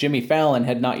 and Jimmy Fallon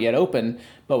had not yet opened,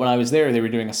 but when I was there, they were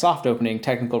doing a soft opening,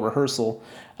 technical rehearsal,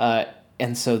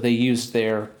 and so they used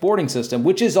their boarding system,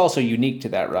 which is also unique to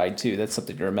that ride, too. That's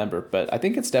something to remember, but I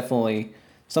think it's definitely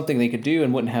something they could do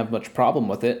and wouldn't have much problem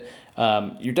with it.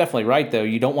 You're definitely right, though.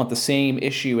 You don't want the same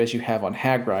issue as you have on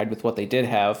Hagride with what they did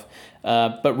have.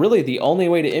 But really, the only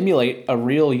way to emulate a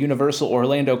real Universal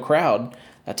Orlando crowd,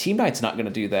 Team Night's not going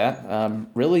to do that.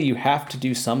 Really, you have to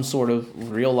do some sort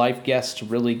of real-life guest to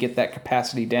really get that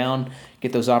capacity down,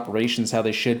 get those operations how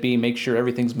they should be, make sure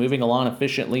everything's moving along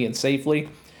efficiently and safely.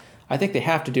 I think they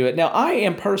have to do it. Now, I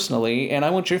am personally, and I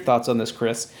want your thoughts on this,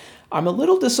 Chris, I'm a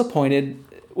little disappointed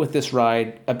with this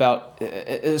ride about,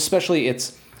 especially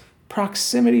its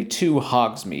proximity to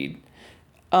Hogsmeade.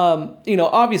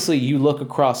 Obviously you look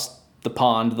across the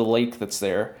pond, the lake that's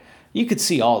there, you could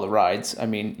see all the rides. I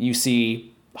mean, you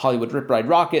see Hollywood Rip Ride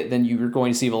Rocket, then you're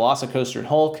going to see Velocicoaster and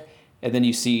Hulk, and then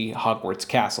you see Hogwarts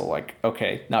Castle. Like,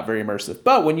 okay, not very immersive.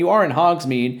 But when you are in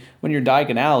Hogsmeade, when you're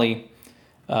Diagon Alley,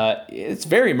 it's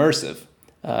very immersive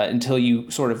until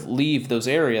you sort of leave those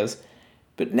areas.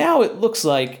 But now it looks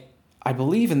like, I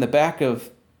believe in the back of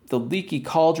the Leaky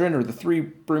Cauldron or the Three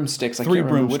Broomsticks, I can't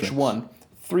remember which one.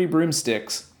 Three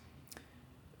Broomsticks.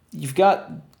 You've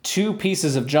got two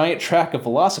pieces of giant track of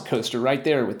Velocicoaster right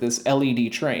there with this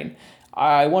LED train.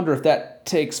 I wonder if that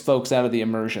takes folks out of the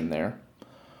immersion there.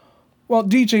 Well,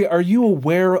 DJ, are you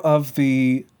aware of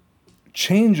the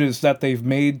changes that they've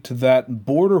made to that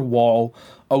border wall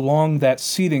along that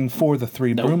seating for the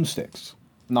Three Broomsticks?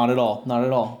 Not at all. Not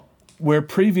at all. Where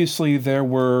previously there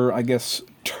were, I guess,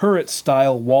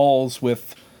 turret-style walls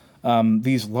with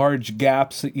these large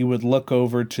gaps that you would look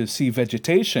over to see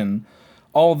vegetation,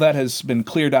 all that has been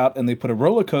cleared out and they put a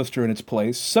roller coaster in its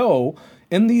place. So,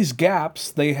 in these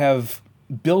gaps, they have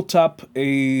built up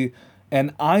an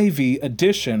ivy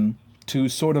addition to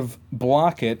sort of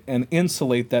block it and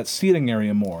insulate that seating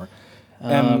area more.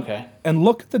 Okay. And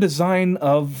look at the design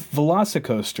of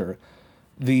Velocicoaster.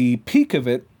 The peak of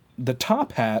it, the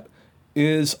top hat,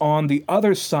 is on the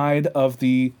other side of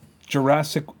the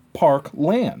Jurassic Park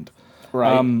land.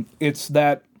 Right. It's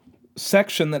that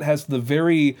section that has the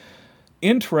very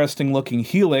interesting looking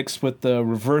helix with the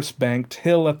reverse banked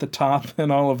hill at the top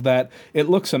and all of that. It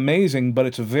looks amazing, but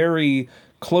it's very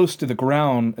close to the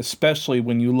ground, especially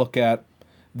when you look at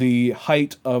the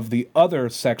height of the other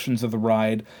sections of the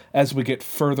ride as we get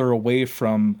further away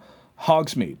from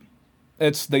Hogsmeade.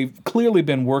 They've clearly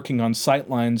been working on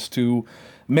sightlines to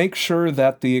make sure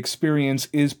that the experience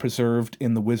is preserved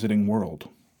in the Wizarding World.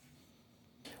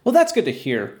 Well, that's good to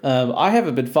hear. I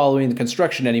haven't been following the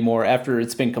construction anymore after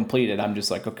it's been completed. I'm just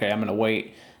like, okay, I'm going to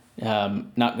wait.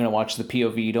 Not going to watch the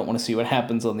POV. Don't want to see what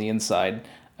happens on the inside.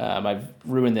 I've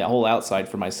ruined the whole outside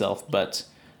for myself, but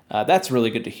that's really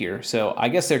good to hear. So I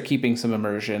guess they're keeping some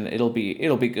immersion. It'll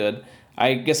be good.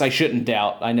 I guess I shouldn't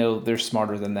doubt. I know they're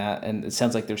smarter than that, and it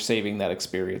sounds like they're saving that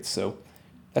experience. So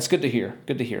that's good to hear.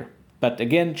 Good to hear. But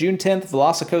again, June 10th,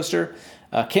 Velocicoaster.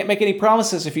 Can't make any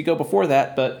promises if you go before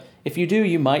that, but if you do,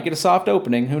 you might get a soft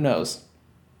opening. Who knows?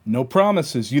 No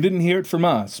promises. You didn't hear it from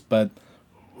us, but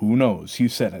who knows? You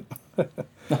said it.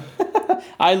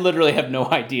 I literally have no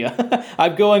idea.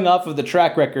 I'm going off of the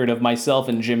track record of myself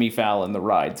and Jimmy Fallon, the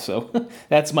ride, so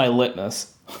that's my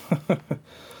litmus.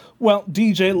 Well,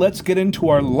 DJ, let's get into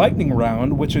our lightning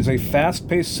round, which is a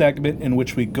fast-paced segment in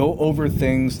which we go over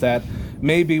things that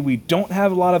maybe we don't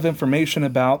have a lot of information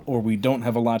about, or we don't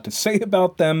have a lot to say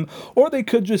about them, or they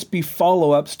could just be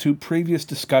follow-ups to previous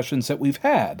discussions that we've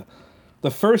had.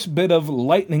 The first bit of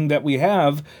lightning that we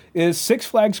have is Six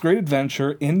Flags Great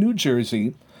Adventure in New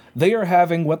Jersey. They are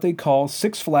having what they call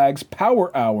Six Flags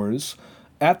Power Hours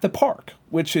at the park,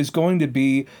 which is going to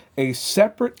be a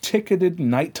separate ticketed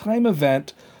nighttime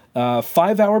event,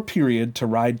 5-hour period to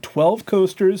ride 12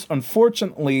 coasters.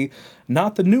 Unfortunately,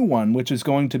 not the new one, which is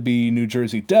going to be New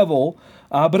Jersey Devil,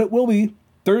 but it will be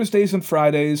Thursdays and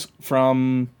Fridays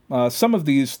from, some of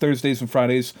these Thursdays and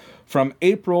Fridays from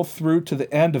April through to the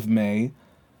end of May.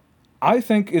 I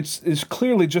think it's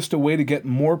clearly just a way to get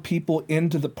more people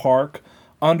into the park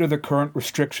under the current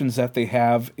restrictions that they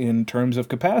have in terms of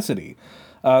capacity.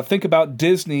 Think about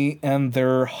Disney and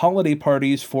their holiday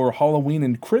parties for Halloween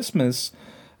and Christmas.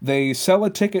 They sell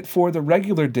a ticket for the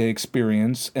regular day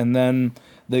experience, and then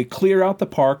they clear out the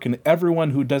park, and everyone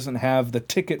who doesn't have the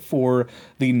ticket for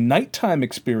the nighttime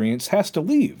experience has to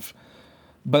leave.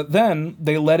 But then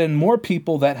they let in more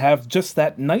people that have just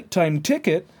that nighttime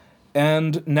ticket,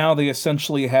 and now they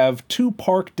essentially have 2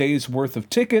 park days worth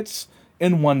of tickets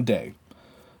in one day.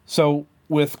 So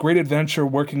with Great Adventure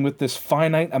working with this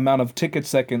finite amount of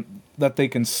tickets that they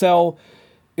can sell,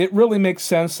 it really makes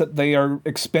sense that they are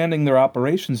expanding their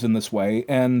operations in this way.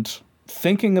 And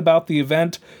thinking about the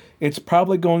event, it's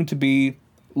probably going to be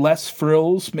less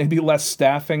frills, maybe less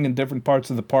staffing in different parts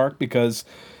of the park, because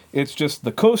it's just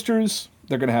the coasters.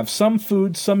 They're going to have some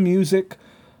food, some music,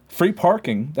 free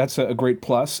parking, that's a great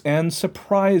plus, and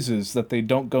surprises that they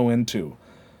don't go into.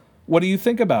 What do you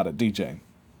think about it, DJ?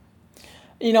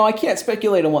 I can't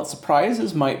speculate on what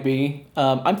surprises might be.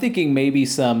 I'm thinking maybe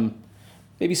some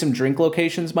drink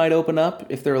locations might open up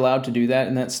if they're allowed to do that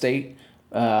in that state.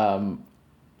 I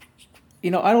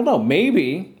don't know.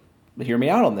 Maybe, hear me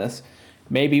out on this,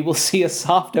 maybe we'll see a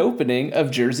soft opening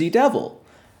of Jersey Devil.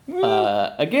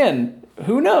 Again,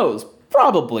 who knows?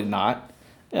 Probably not.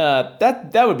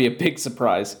 That would be a big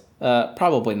surprise.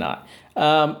 Probably not.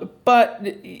 But,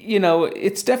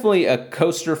 it's definitely a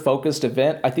coaster-focused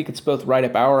event. I think it's both right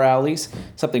up our alleys,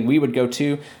 something we would go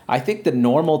to. I think the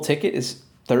normal ticket is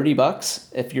 $30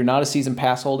 if you're not a season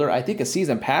pass holder. I think a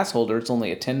season pass holder, it's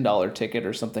only a $10 ticket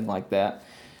or something like that.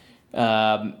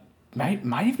 Might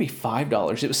even be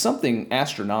 $5. It was something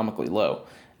astronomically low.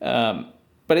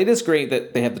 But it is great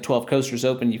that they have the 12 coasters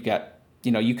open. You've got,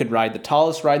 you could ride the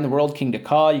tallest ride in the world, King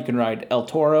Ka. You can ride El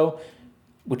Toro,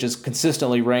 which is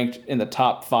consistently ranked in the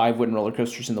top 5 wooden roller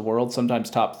coasters in the world, sometimes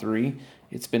top 3.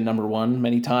 It's been number 1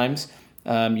 many times.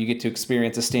 You get to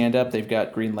experience a stand-up. They've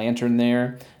got Green Lantern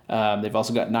there. They've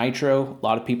also got Nitro. A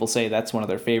lot of people say that's one of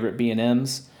their favorite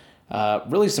B&Ms.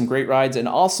 Really some great rides. And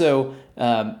also,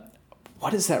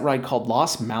 what is that ride called?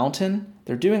 Lost Mountain?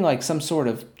 They're doing like some sort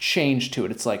of change to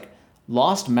it. It's like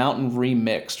Lost Mountain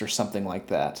remixed or something like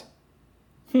that.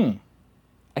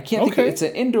 I can't think of it.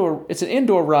 It's an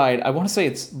indoor ride. I want to say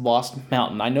it's Lost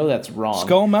Mountain. I know that's wrong.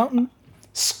 Skull Mountain?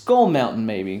 Skull Mountain,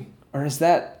 maybe. Or is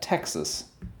that Texas?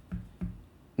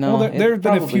 No, well, there have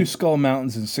been a few Skull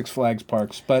Mountains in Six Flags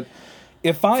parks, but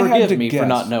if I had to guess... Forgive me for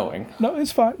not knowing. No,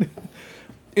 it's fine.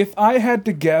 If I had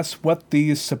to guess what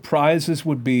these surprises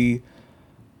would be,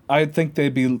 I'd think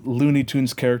they'd be Looney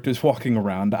Tunes characters walking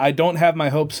around. I don't have my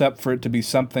hopes up for it to be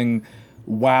something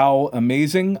wow,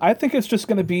 amazing. I think it's just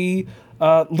going to be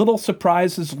little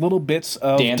surprises, little bits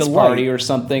of dance delight. Party or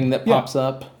something that pops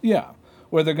up. Yeah,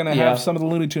 where they're going to have some of the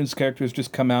Looney Tunes characters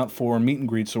just come out for meet and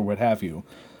greets or what have you.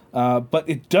 But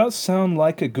it does sound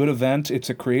like a good event. It's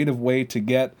a creative way to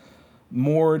get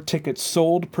more tickets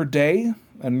sold per day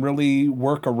and really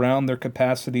work around their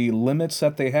capacity limits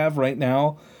that they have right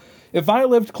now. If I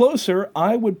lived closer,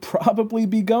 I would probably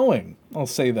be going. I'll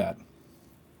say that.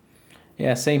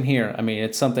 Yeah, same here. I mean,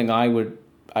 it's something I would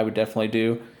definitely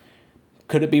do.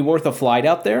 Could it be worth a flight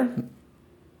out there?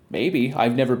 Maybe.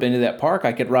 I've never been to that park.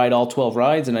 I could ride all 12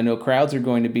 rides, and I know crowds are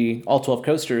going to be, all 12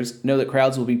 coasters, know that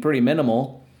crowds will be pretty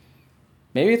minimal.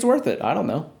 Maybe it's worth it. I don't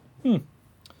know.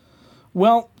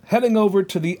 Well, heading over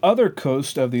to the other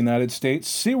coast of the United States,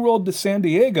 SeaWorld de San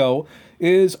Diego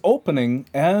is opening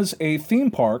as a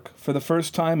theme park for the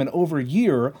first time in over a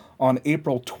year on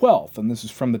April 12th. And this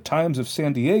is from the Times of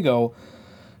San Diego.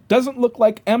 Doesn't look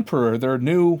like Emperor, their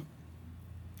new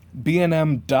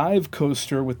B&M dive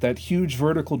coaster with that huge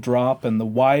vertical drop and the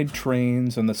wide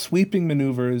trains and the sweeping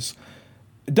maneuvers.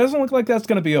 It doesn't look like that's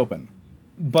going to be open.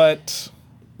 But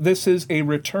this is a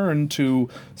return to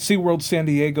SeaWorld San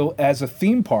Diego as a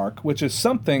theme park, which is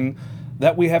something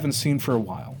that we haven't seen for a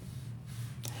while.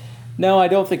 No, I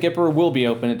don't think Emperor will be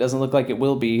open. It doesn't look like it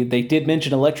will be. They did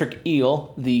mention Electric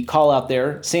Eel, the call out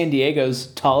there, San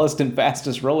Diego's tallest and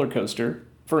fastest roller coaster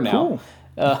for now.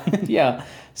 Cool. Yeah.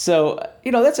 So,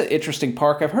 that's an interesting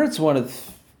park. I've heard it's one of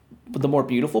the more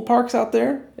beautiful parks out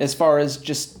there as far as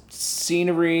just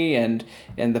scenery and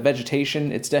the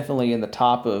vegetation. It's definitely in the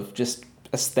top of just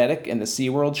aesthetic in the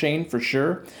SeaWorld chain for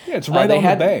sure. Yeah, it's right on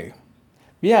the bay.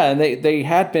 Yeah, and they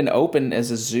had been open as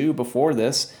a zoo before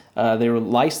this. They were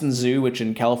licensed zoo, which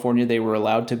in California they were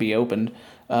allowed to be opened.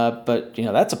 But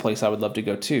that's a place I would love to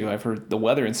go too. I've heard the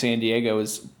weather in San Diego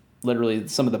is literally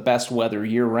some of the best weather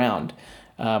year round.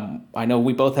 I know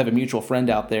we both have a mutual friend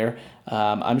out there.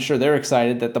 I'm sure they're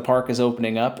excited that the park is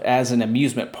opening up as an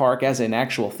amusement park, as an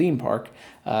actual theme park.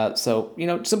 So,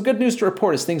 some good news to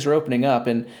report as things are opening up.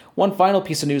 And one final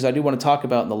piece of news I do want to talk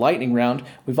about in the lightning round,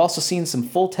 we've also seen some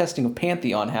full testing of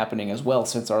Pantheon happening as well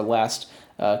since our last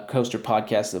coaster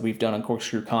podcast that we've done on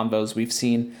Corkscrew Convos. We've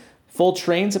seen full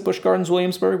trains at Busch Gardens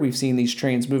Williamsburg. We've seen these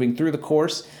trains moving through the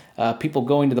course, people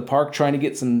going to the park trying to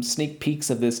get some sneak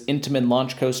peeks of this Intamin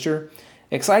launch coaster.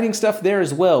 Exciting stuff there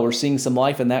as well. We're seeing some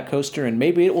life in that coaster, and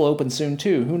maybe it will open soon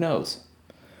too. Who knows?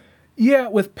 Yeah,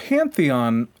 with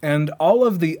Pantheon and all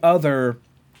of the other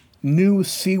new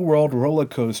SeaWorld roller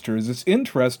coasters, it's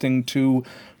interesting to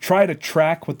try to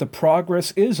track what the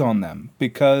progress is on them,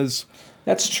 because...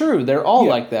 That's true. They're all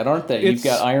like that, aren't they? You've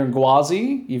got Iron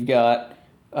Gwazi, you've got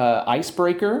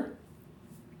Icebreaker,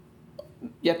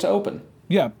 yet to open.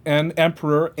 Yeah, and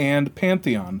Emperor and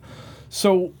Pantheon.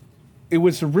 So it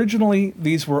was originally,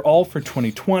 these were all for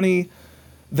 2020.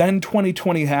 Then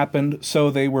 2020 happened,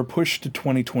 so they were pushed to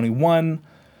 2021.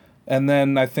 And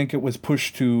then I think it was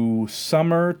pushed to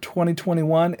summer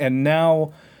 2021. And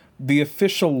now the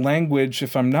official language,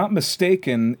 if I'm not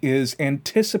mistaken, is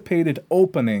anticipated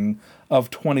opening of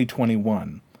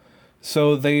 2021.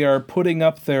 So they are putting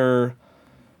up their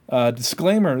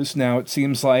disclaimers now, it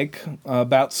seems like,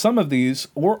 about some of these,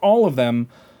 or all of them,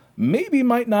 maybe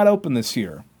might not open this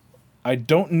year. I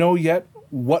don't know yet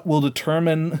what will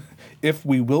determine if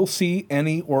we will see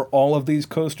any or all of these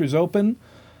coasters open.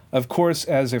 Of course,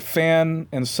 as a fan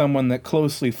and someone that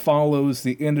closely follows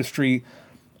the industry,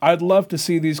 I'd love to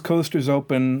see these coasters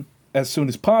open as soon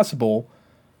as possible,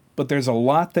 but there's a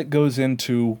lot that goes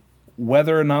into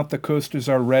whether or not the coasters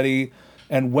are ready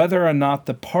and whether or not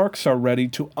the parks are ready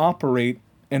to operate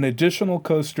an additional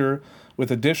coaster with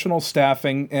additional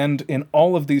staffing and, in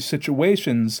all of these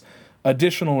situations,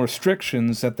 additional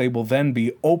restrictions that they will then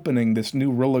be opening this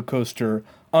new roller coaster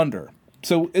under.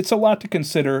 So it's a lot to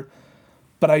consider,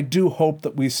 but I do hope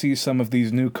that we see some of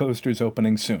these new coasters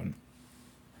opening soon.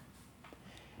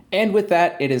 And with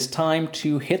that, it is time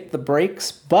to hit the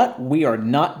brakes, but we are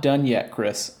not done yet,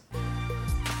 Chris.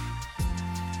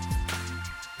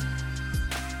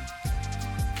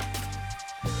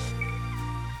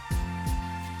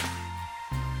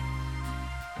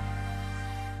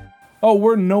 Oh,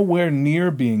 we're nowhere near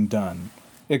being done.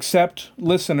 Except,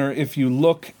 listener, if you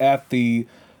look at the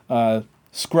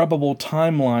scrubbable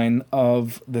timeline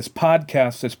of this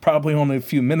podcast, there's probably only a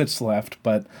few minutes left,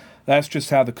 but that's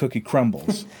just how the cookie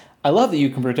crumbles. I love that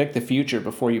you can predict the future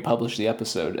before you publish the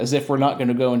episode, as if we're not going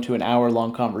to go into an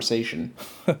hour-long conversation.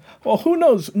 Well, who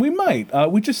knows? We might.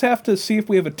 We just have to see if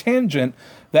we have a tangent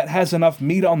that has enough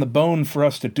meat on the bone for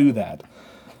us to do that.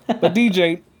 But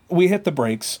DJ... we hit the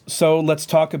brakes, so let's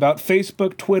talk about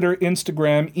Facebook, Twitter,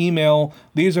 Instagram, email.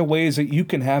 These are ways that you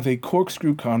can have a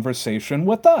corkscrew conversation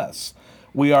with us.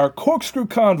 We are Corkscrew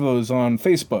Convos on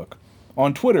Facebook.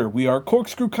 On Twitter, we are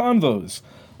Corkscrew Convos.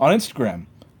 On Instagram,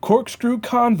 Corkscrew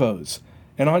Convos.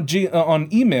 And on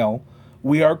email,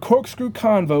 we are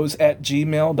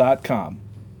corkscrewconvos@gmail.com.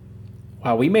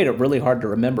 Wow, we made it really hard to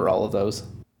remember all of those.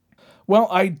 Well,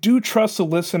 I do trust the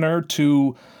listener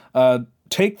to...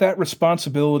 take that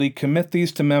responsibility, commit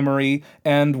these to memory,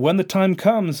 and when the time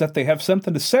comes that they have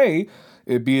something to say,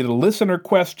 be it a listener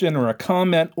question or a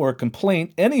comment or a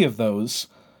complaint, any of those,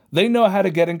 they know how to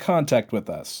get in contact with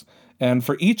us. And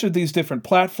for each of these different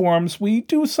platforms, we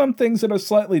do some things that are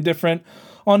slightly different.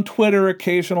 On Twitter,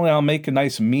 occasionally I'll make a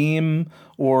nice meme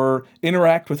or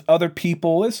interact with other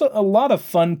people. There's a lot of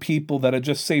fun people that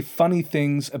just say funny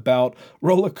things about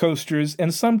roller coasters,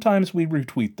 and sometimes we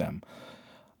retweet them.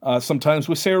 Sometimes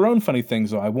we say our own funny things,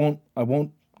 though. I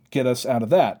won't get us out of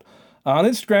that. On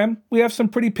Instagram, we have some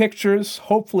pretty pictures.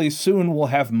 Hopefully soon we'll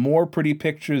have more pretty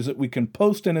pictures that we can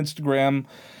post on Instagram.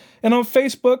 And on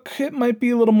Facebook, it might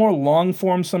be a little more long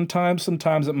form sometimes.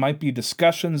 Sometimes it might be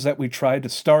discussions that we try to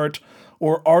start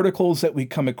or articles that we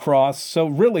come across. So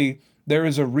really, there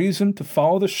is a reason to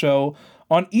follow the show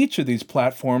on each of these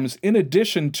platforms in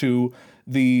addition to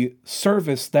the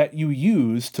service that you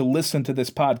use to listen to this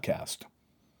podcast.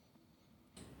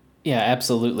 Yeah,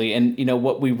 absolutely. And,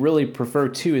 what we really prefer,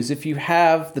 too, is if you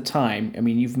have the time,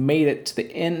 you've made it to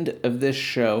the end of this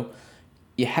show,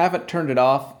 you haven't turned it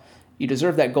off, you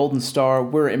deserve that golden star.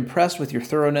 We're impressed with your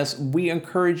thoroughness. We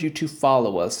encourage you to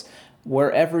follow us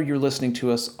wherever you're listening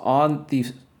to us on the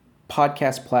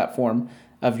podcast platform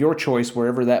of your choice,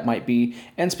 wherever that might be.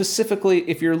 And specifically,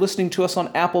 if you're listening to us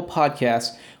on Apple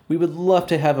Podcasts, we would love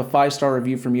to have a 5-star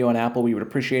review from you on Apple. We would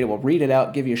appreciate it. We'll read it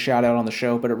out, give you a shout out on the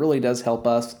show, but it really does help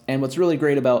us. And what's really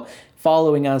great about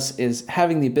following us is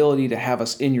having the ability to have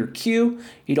us in your queue.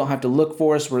 You don't have to look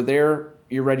for us. We're there.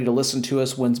 You're ready to listen to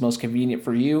us when's most convenient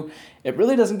for you. It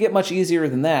really doesn't get much easier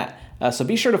than that. So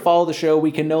be sure to follow the show.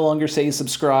 We can no longer say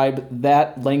subscribe.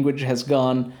 That language has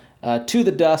gone to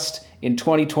the dust in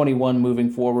 2021 moving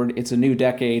forward. It's a new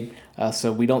decade,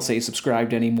 so we don't say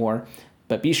subscribed anymore.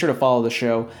 But be sure to follow the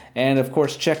show. And, of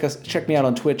course, check me out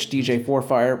on Twitch,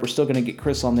 DJ4Fire. We're still going to get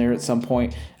Chris on there at some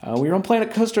point. We were on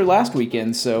Planet Coaster last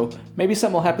weekend, so maybe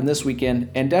something will happen this weekend.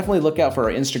 And definitely look out for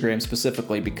our Instagram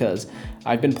specifically, because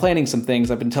I've been planning some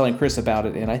things. I've been telling Chris about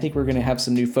it, and I think we're going to have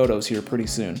some new photos here pretty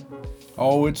soon.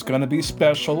 Oh, it's going to be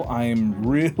special. I am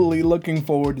really looking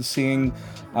forward to seeing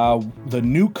the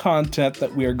new content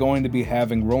that we are going to be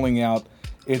having rolling out.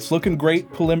 It's looking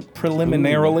great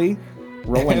preliminarily.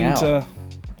 Rolling out.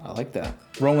 I like that.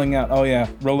 Rolling out. Oh, yeah.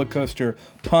 Roller coaster.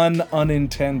 Pun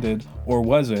unintended. Or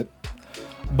was it?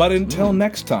 But until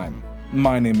next time,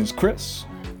 my name is Chris.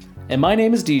 And my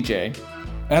name is DJ.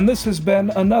 And this has been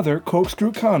another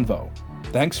Corkscrew Convo.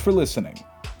 Thanks for listening.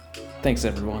 Thanks,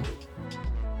 everyone.